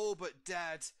now all but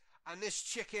dead. And this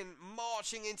chicken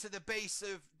marching into the base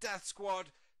of Death Squad.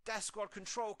 Death Squad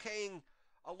control K'ing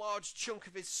a large chunk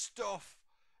of his stuff,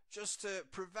 just to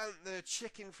prevent the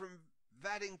chicken from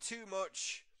vetting too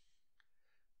much.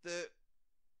 The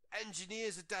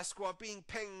engineers of Death Squad being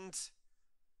pinged.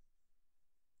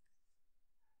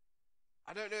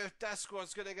 I don't know if Death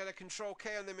Squad's going to get a control K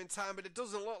on them in time, but it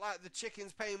doesn't look like the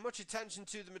chicken's paying much attention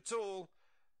to them at all,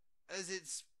 as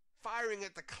it's firing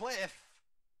at the cliff.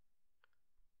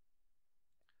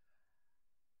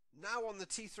 Now on the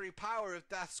T3 power of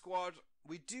Death Squad,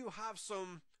 we do have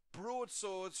some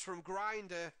broadswords from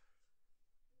Grinder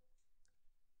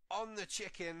on the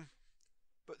chicken,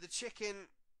 but the chicken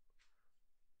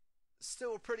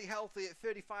still pretty healthy at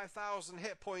 35,000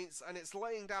 hit points, and it's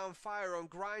laying down fire on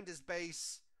Grinder's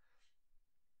base.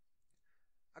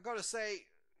 I gotta say,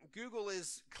 Google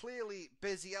is clearly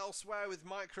busy elsewhere with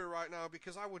micro right now,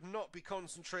 because I would not be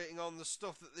concentrating on the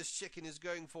stuff that this chicken is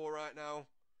going for right now.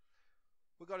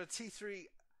 We've got a T3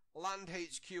 land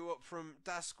HQ up from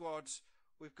Death Squad.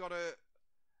 We've got a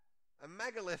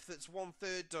megalith that's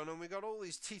 1/3 done, and we've got all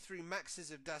these T3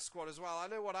 mexes of Death Squad as well. I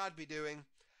know what I'd be doing.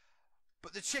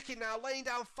 But the chicken now laying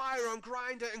down fire on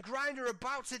Grinder, and Grinder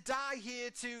about to die here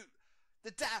to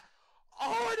the death.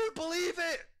 Oh, I don't believe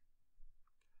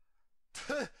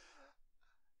it!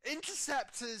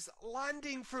 Interceptors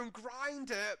landing from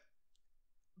Grinder,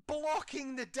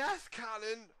 blocking the death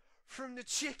cannon from the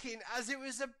chicken as it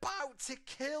was about to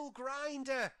kill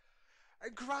Grinder.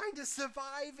 And Grinder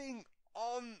surviving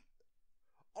on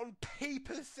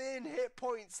paper thin hit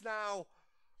points now.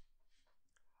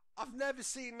 I've never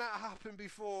seen that happen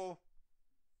before.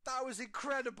 That was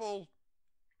incredible.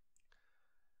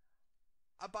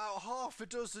 About half a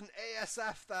dozen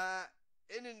ASF there,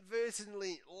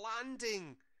 inadvertently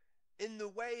landing in the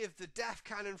way of the death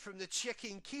cannon from the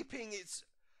chicken, keeping its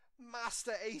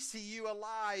master ACU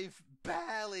alive,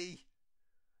 barely.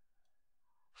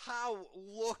 How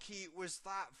lucky was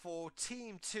that for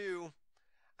Team 2?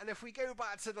 And if we go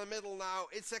back to the middle now,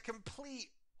 it's a complete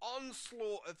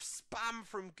onslaught of spam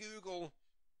from Google.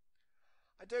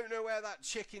 I don't know where that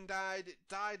chicken died. It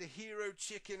died a hero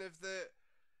chicken of the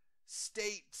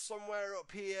state somewhere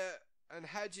up here, and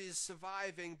Hedges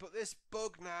surviving. But this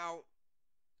bug now,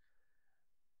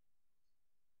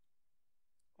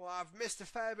 well, I've missed a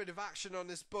fair bit of action on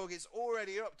this bug. It's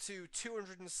already up to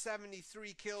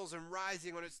 273 kills and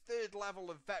rising on its 3rd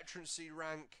level of veterancy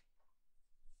rank.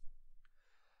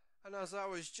 And as I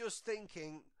was just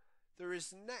thinking, there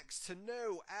is next to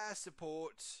no air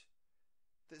support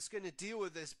that's going to deal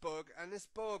with this bug. And this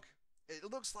bug, it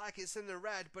looks like it's in the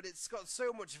red, but it's got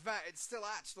so much vet, it's still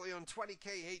actually on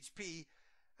 20k HP.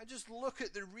 And just look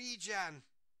at the regen.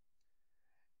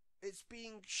 It's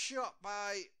being shot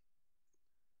by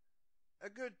a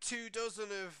good 2 dozen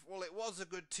of, well, it was a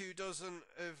good 2 dozen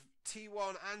of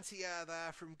T1 anti-air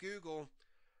there from Google.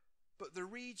 But the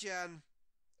regen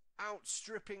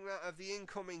outstripping that of the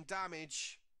incoming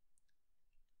damage.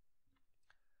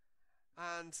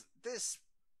 And this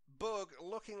bug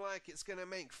looking like it's going to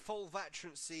make full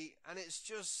veterancy, and it's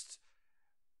just,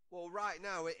 well, right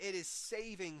now it is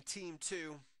saving Team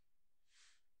 2.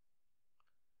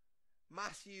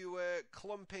 Mathew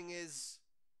clumping his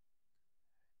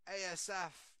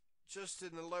ASF just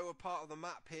in the lower part of the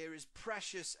map here, his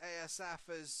precious ASF,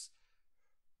 as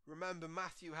remember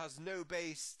Mathew has no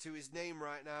base to his name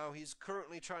right now. He's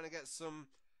currently trying to get some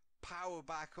power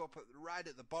back up right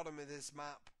at the bottom of this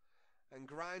map. And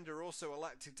Grinder also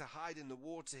elected to hide in the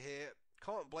water here.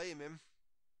 Can't blame him.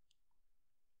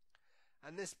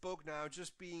 And this bug now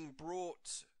just being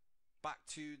brought back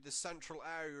to the central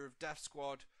area of Death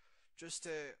Squad just to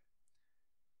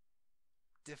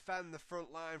defend the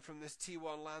front line from this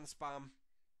T1 land spam.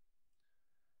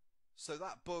 So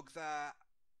that bug there,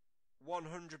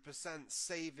 100%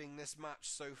 saving this match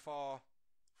so far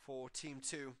for Team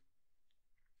 2.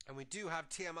 And we do have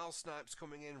TML snipes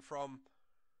coming in from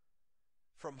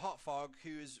HotFog,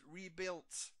 who has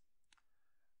rebuilt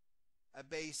a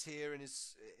base here in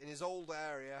his old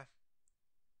area,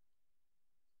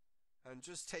 and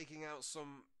just taking out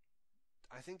some,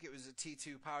 I think it was a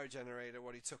T2 power generator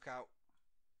what he took out.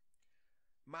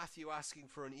 Mathew asking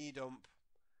for an E-dump.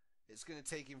 It's going to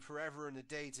take him forever and a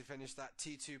day to finish that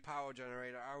T2 power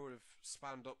generator. I would have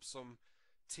spanned up some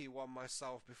T1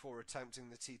 myself before attempting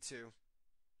the T2.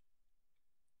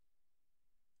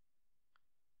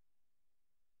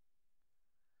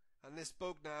 And this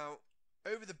bug now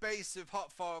over the base of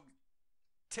HotFog,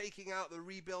 taking out the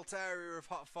rebuilt area of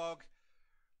HotFog.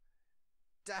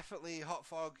 Definitely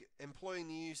HotFog employing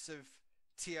the use of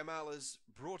TML has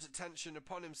brought attention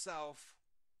upon himself.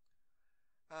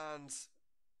 And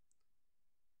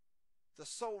the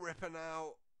Soul Ripper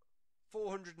now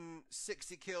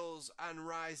 460 kills and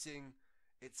rising.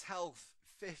 Its health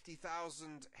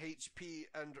 50,000 HP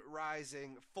and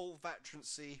rising. Full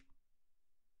veterancy.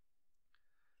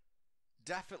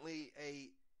 Definitely a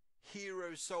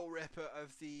hero Soul Ripper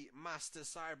of the Master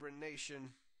Cybran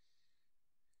Nation.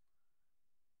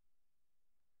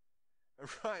 And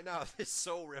right now this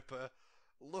Soul Ripper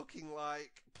looking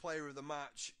like player of the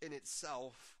match in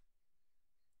itself.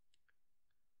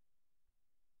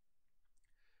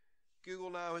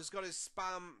 Google now has got his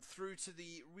spam through to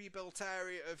the rebuilt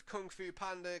area of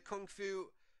KungFuPanda. KungFu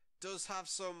does have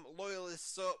some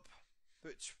loyalists up,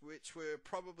 which were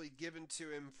probably given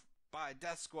to him by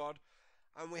Death Squad.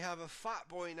 And we have a fat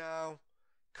boy now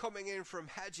coming in from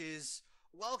Hedges.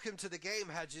 Welcome to the game,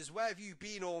 Hedges. Where have you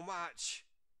been all match?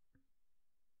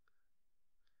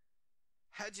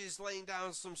 Hedges laying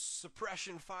down some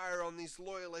suppression fire on these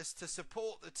loyalists to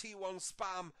support the T1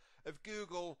 spam of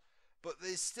Google. But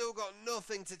they've still got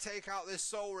nothing to take out this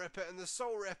Soul Ripper. And the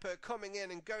Soul Ripper coming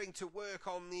in and going to work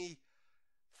on the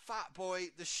fat boy.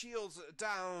 The shields are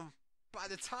down. By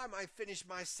the time I finish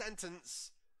my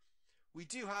sentence, we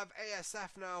do have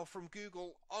ASF now from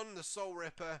Google on the Soul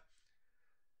Ripper.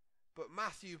 But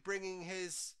Mathew bringing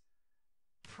his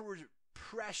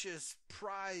precious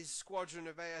prize squadron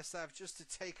of ASF just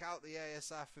to take out the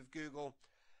ASF of Google.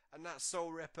 And that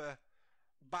Soul Ripper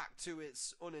back to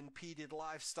its unimpeded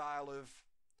lifestyle of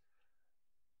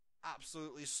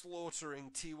absolutely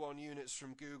slaughtering T1 units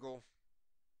from Google.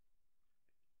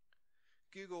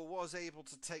 Google was able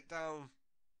to take down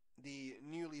the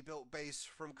newly built base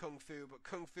from KungFu, but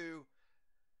KungFu,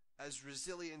 as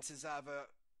resilient as ever,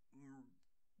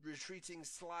 retreating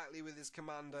slightly with his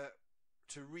commander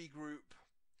to regroup,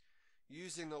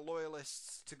 using the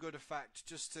loyalists to good effect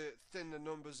just to thin the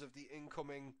numbers of the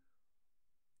incoming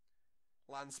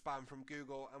land spam from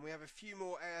Google. And we have a few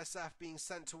more ASF being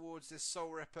sent towards this Soul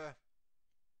Ripper.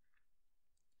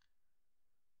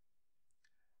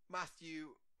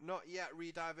 Mathew not yet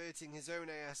rediverting his own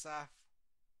ASF,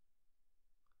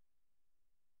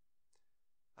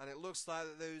 and it looks like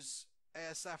that those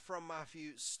ASF from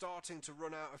Mathew starting to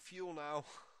run out of fuel now.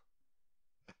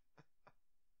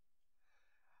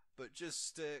 But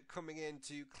just coming in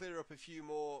to clear up a few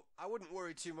more. I wouldn't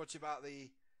worry too much about the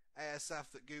ASF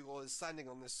that Google is sending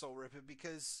on this Soul Ripper,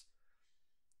 because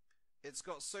it's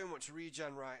got so much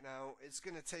regen right now. It's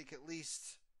going to take at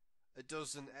least a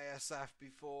dozen ASF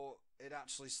before it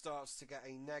actually starts to get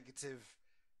a negative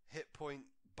hit point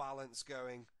balance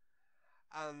going.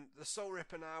 And the Soul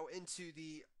Ripper now into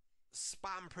the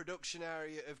spam production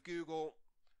area of Google,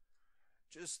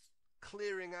 just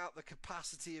clearing out the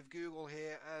capacity of Google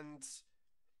here, and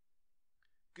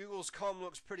Google's comm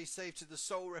looks pretty safe to the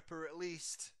Soul Ripper at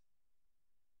least.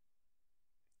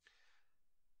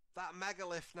 That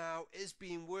megalith now is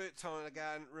being worked on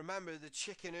again. Remember, the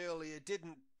chicken earlier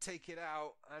didn't take it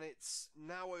out, and it's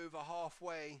now over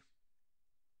halfway.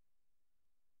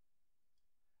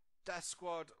 Death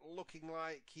Squad looking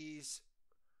like he's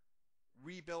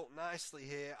rebuilt nicely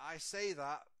here. I say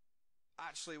that.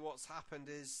 Actually, what's happened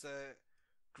is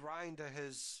Grinder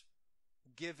has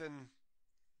given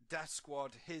Death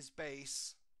Squad his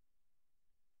base.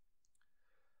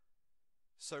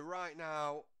 So right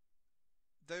now,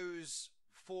 those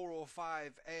 4 or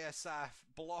 5 ASF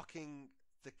blocking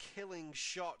the killing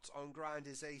shot on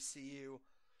Grinder's ACU,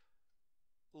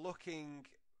 looking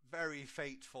very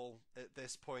fateful at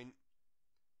this point.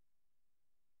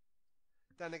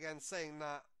 Then again, saying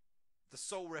that, the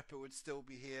Soul Ripper would still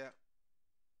be here.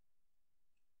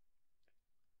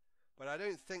 But I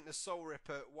don't think the Soul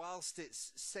Ripper, whilst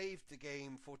it's saved the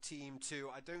game for Team 2,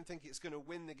 I don't think it's going to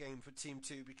win the game for Team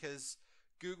 2, because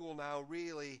Google now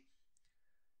really,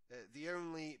 the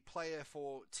only player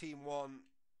for Team 1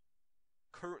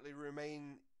 currently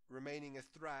remaining a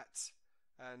threat,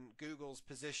 and Google's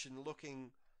position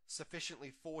looking sufficiently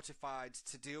fortified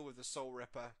to deal with the Soul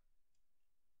Ripper.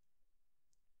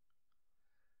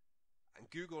 And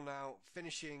Google now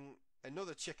finishing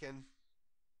another chicken.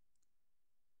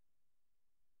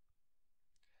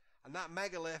 And that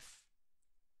megalith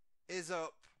is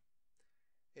up.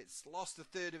 It's lost a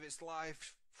third of its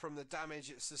life from the damage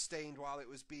it sustained while it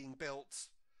was being built.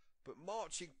 But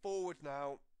marching forward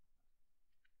now.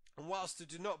 And whilst I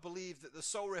do not believe that the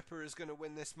Soul Ripper is going to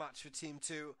win this match for Team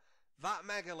 2, that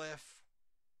megalith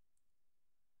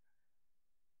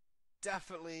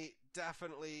definitely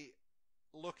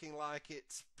looking like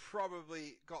it's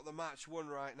probably got the match won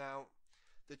right now.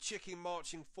 The chicken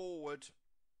marching forward.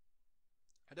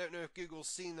 I don't know if Google's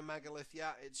seen the megalith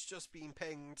yet. It's just been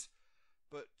pinged.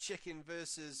 But chicken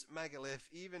versus megalith,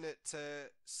 even at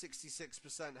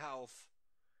 66% health,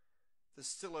 there's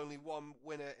still only one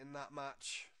winner in that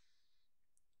match.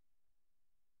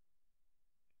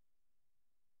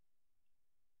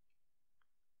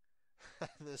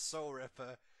 The Soul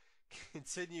Ripper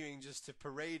continuing just to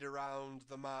parade around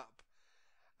the map,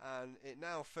 and it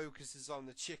now focuses on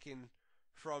the chicken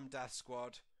from Death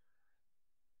Squad.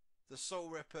 The Soul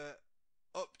Ripper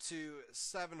up to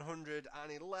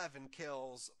 711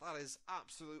 kills. That is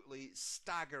absolutely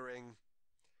staggering.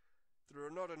 There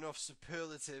are not enough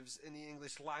superlatives in the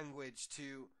English language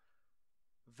to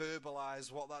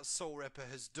verbalise what that Soul Ripper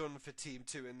has done for Team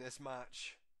 2 in this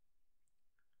match.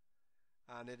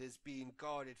 And it is being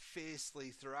guarded fiercely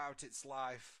throughout its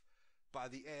life by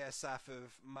the ASF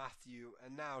of Mathew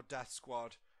and now Death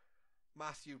Squad.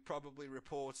 Mathew probably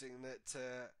reporting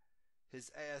that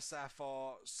his ASF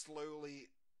are slowly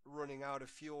running out of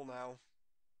fuel now.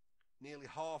 Nearly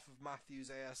half of Mathew's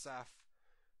ASF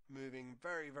moving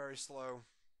very, very slow.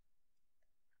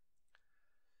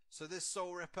 So this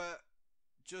Soul Ripper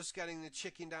just getting the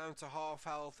chicken down to half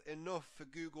health, enough for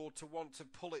Google to want to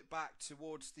pull it back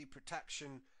towards the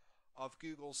protection of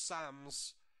Google's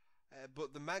SAMs.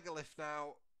 But the megalith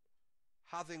now,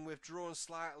 having withdrawn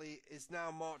slightly, is now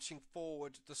marching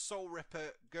forward. The Soul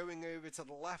Ripper going over to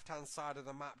the left hand side of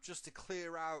the map just to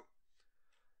clear out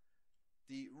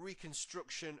the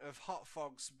reconstruction of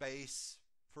HotFog's base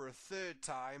for a third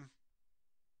time.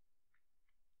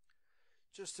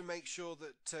 just to make sure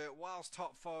that whilst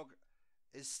HotFog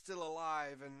is still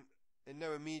alive and in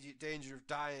no immediate danger of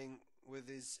dying with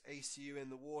his ACU in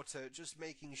the water, just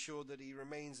making sure that he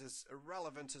remains as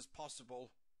irrelevant as possible.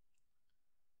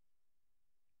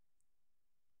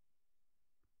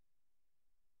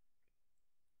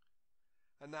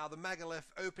 And now the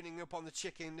megalith opening up on the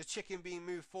chicken being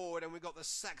moved forward, and we've got the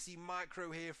sexy micro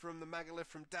here from the megalith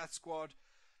from Death Squad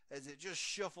as it just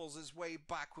shuffles its way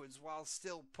backwards while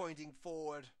still pointing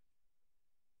forward.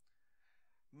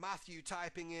 Mathew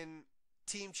typing in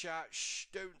team chat, "Shh,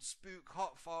 don't spook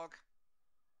HotFog."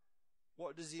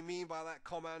 What does he mean by that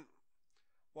comment?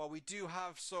 Well, we do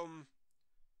have some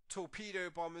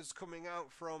torpedo bombers coming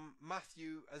out from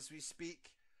Mathew as we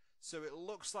speak. So it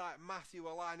looks like Mathew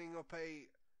are lining up a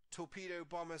torpedo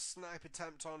bomber snipe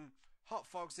attempt on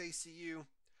HotFog's ACU.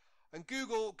 And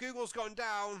Google's gone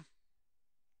down.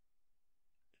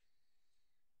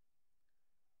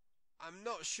 I'm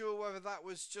not sure whether that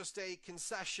was just a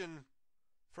concession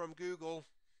from Google,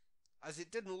 as it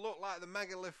didn't look like the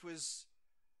megalith was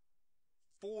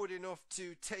forward enough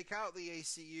to take out the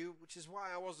ACU, which is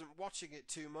why I wasn't watching it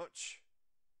too much.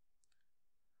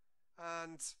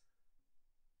 And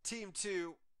Team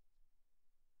 2,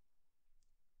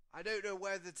 I don't know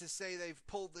whether to say they've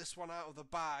pulled this one out of the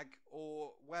bag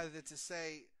or whether to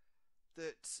say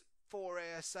that 4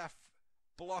 ASF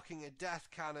blocking a death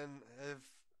cannon have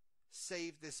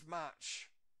saved this match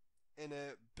in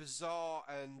a bizarre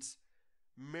and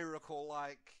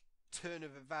miracle-like turn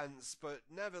of events. But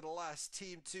nevertheless,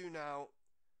 Team 2 now,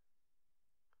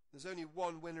 there's only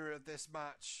one winner of this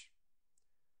match,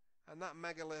 and that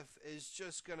megalith is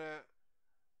just going to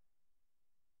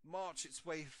march its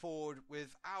way forward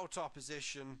without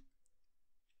opposition.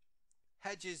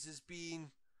 Hedges has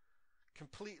been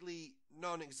completely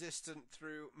non-existent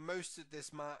through most of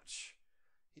this match.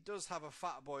 He does have a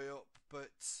fat boy up,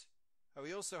 but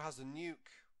he also has a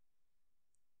nuke.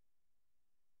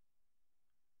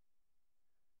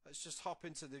 Let's just hop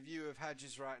into the view of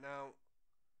Hedges right now.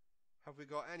 Have we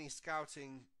got any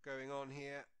scouting going on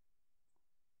here?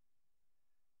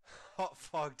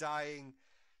 HotFog dying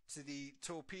to the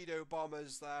torpedo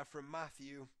bombers there from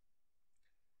Mathew.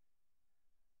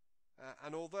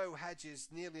 And although Hedges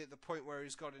nearly at the point where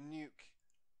he's got a nuke,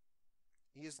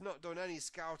 he has not done any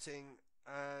scouting,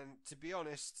 and to be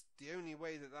honest, the only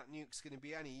way that that nuke's going to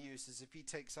be any use is if he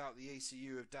takes out the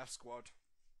ACU of Death Squad.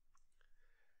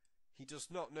 He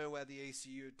does not know where the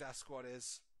ACU of Death Squad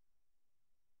is.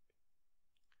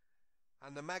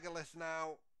 And the megalith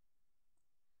now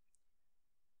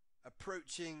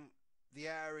approaching the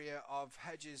area of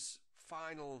Hedges'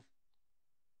 final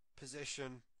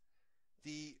position.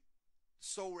 The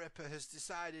Soul Ripper has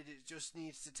decided it just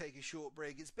needs to take a short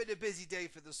break. It's been a busy day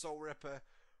for the Soul Ripper,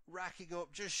 racking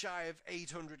up just shy of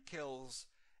 800 kills.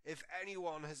 If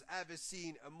anyone has ever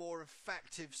seen a more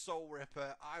effective Soul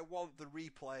Ripper, I want the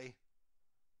replay.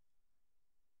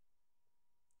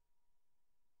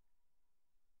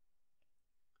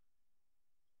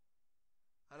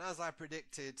 And as I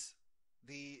predicted,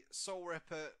 the Soul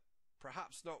Ripper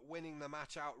perhaps not winning the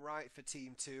match outright for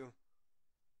Team 2,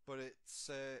 but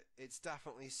it's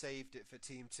definitely saved it for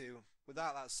Team 2.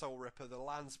 Without that Soul Ripper, the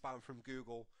land spam from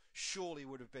Google surely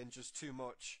would have been just too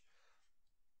much.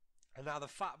 And now the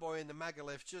Fat Boy and the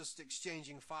Megalith just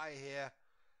exchanging fire here.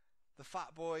 The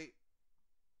Fat Boy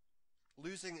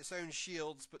losing its own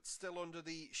shields, but still under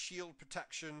the shield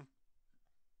protection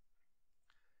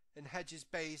in Hedges'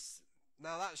 base.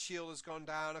 Now that shield has gone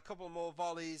down. A couple more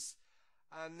volleys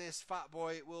and this Fat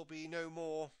Boy will be no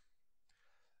more.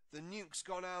 The nuke's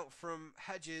gone out from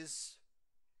Hedges.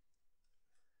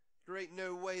 There ain't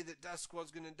no way that Death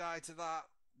Squad's going to die to that.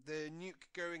 The nuke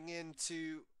going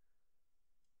into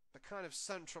the kind of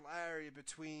central area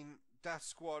between Death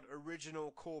Squad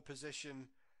original core position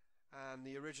and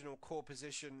the original core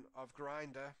position of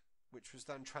Grinder, which was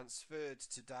then transferred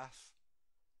to Death.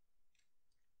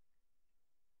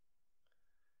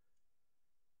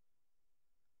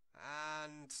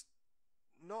 And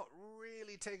not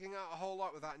really taking out a whole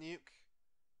lot with that nuke.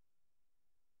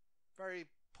 Very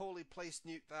poorly placed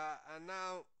nuke there. And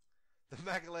now the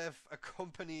Megalith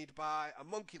accompanied by a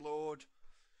Monkey Lord,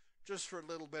 just for a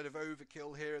little bit of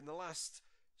overkill here in the last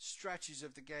stretches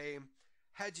of the game.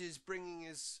 Hedges bringing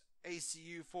his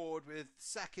ACU forward with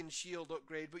second shield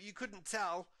upgrade, but you couldn't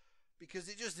tell because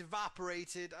it just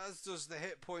evaporated, as does the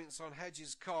hit points on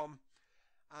Hedges' comm.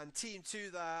 And Team 2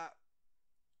 there,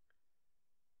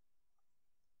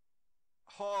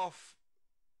 half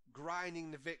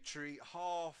grinding the victory,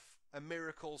 half a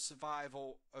miracle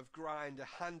survival of Grinder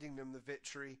handing them the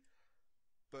victory,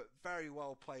 but very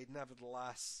well played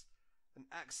nevertheless. An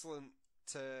excellent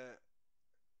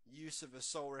use of a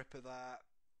Soul Ripper there.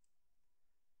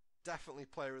 Definitely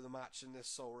player of the match in this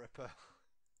Soul Ripper.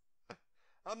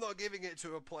 I'm not giving it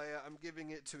to a player, I'm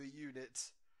giving it to a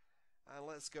unit. And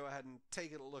let's go ahead and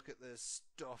take a look at the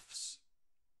stuffs.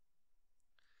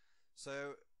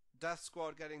 So, Death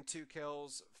Squad getting 2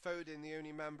 kills. F-Odin, the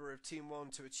only member of Team 1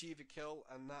 to achieve a kill,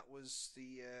 and that was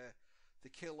the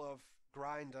kill of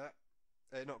Grinder.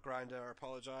 Not Grinder, I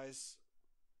apologise.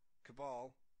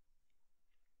 Cabal.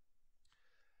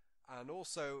 And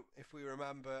also, if we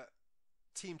remember,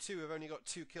 Team 2 have only got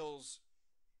 2 kills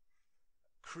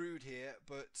crewed here,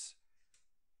 but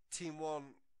Team 1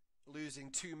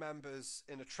 losing 2 members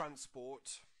in a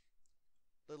transport.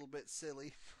 A little bit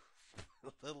silly,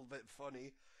 a little bit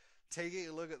funny. Taking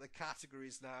a look at the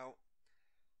categories now,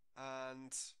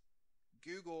 and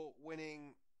Google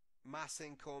winning mass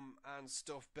income and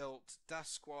stuff built. Death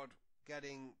Squad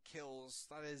getting kills.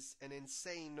 That is an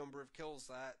insane number of kills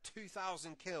there.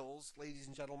 2,000 kills, ladies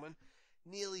and gentlemen.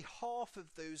 Nearly half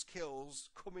of those kills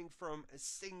coming from a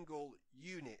single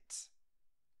unit.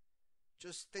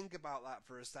 Just think about that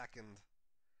for a second.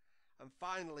 And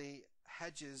finally,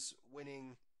 Hedges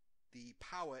winning the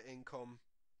power income.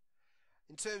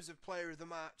 In terms of player of the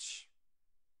match,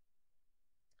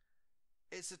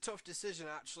 it's a tough decision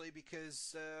actually,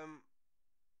 because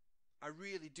I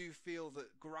really do feel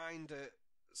that Grinder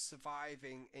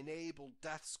surviving enabled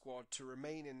Death Squad to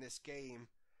remain in this game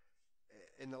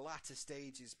in the latter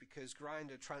stages, because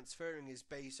Grinder transferring his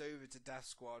base over to Death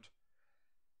Squad.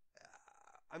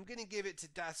 I'm going to give it to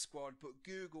Death Squad, but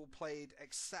Google played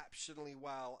exceptionally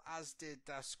well, as did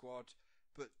Death Squad.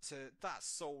 But that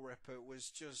Soul Ripper was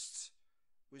just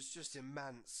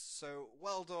immense. So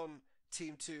well done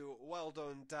Team 2, well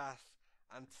done Death,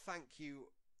 and thank you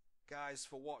guys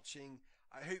for watching.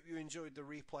 I hope you enjoyed the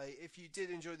replay. If you did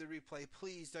enjoy the replay,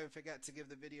 please don't forget to give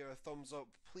the video a thumbs up.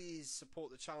 Please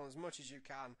support the channel as much as you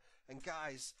can. And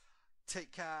guys,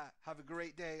 take care, have a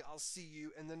great day. I'll see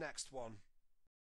you in the next one.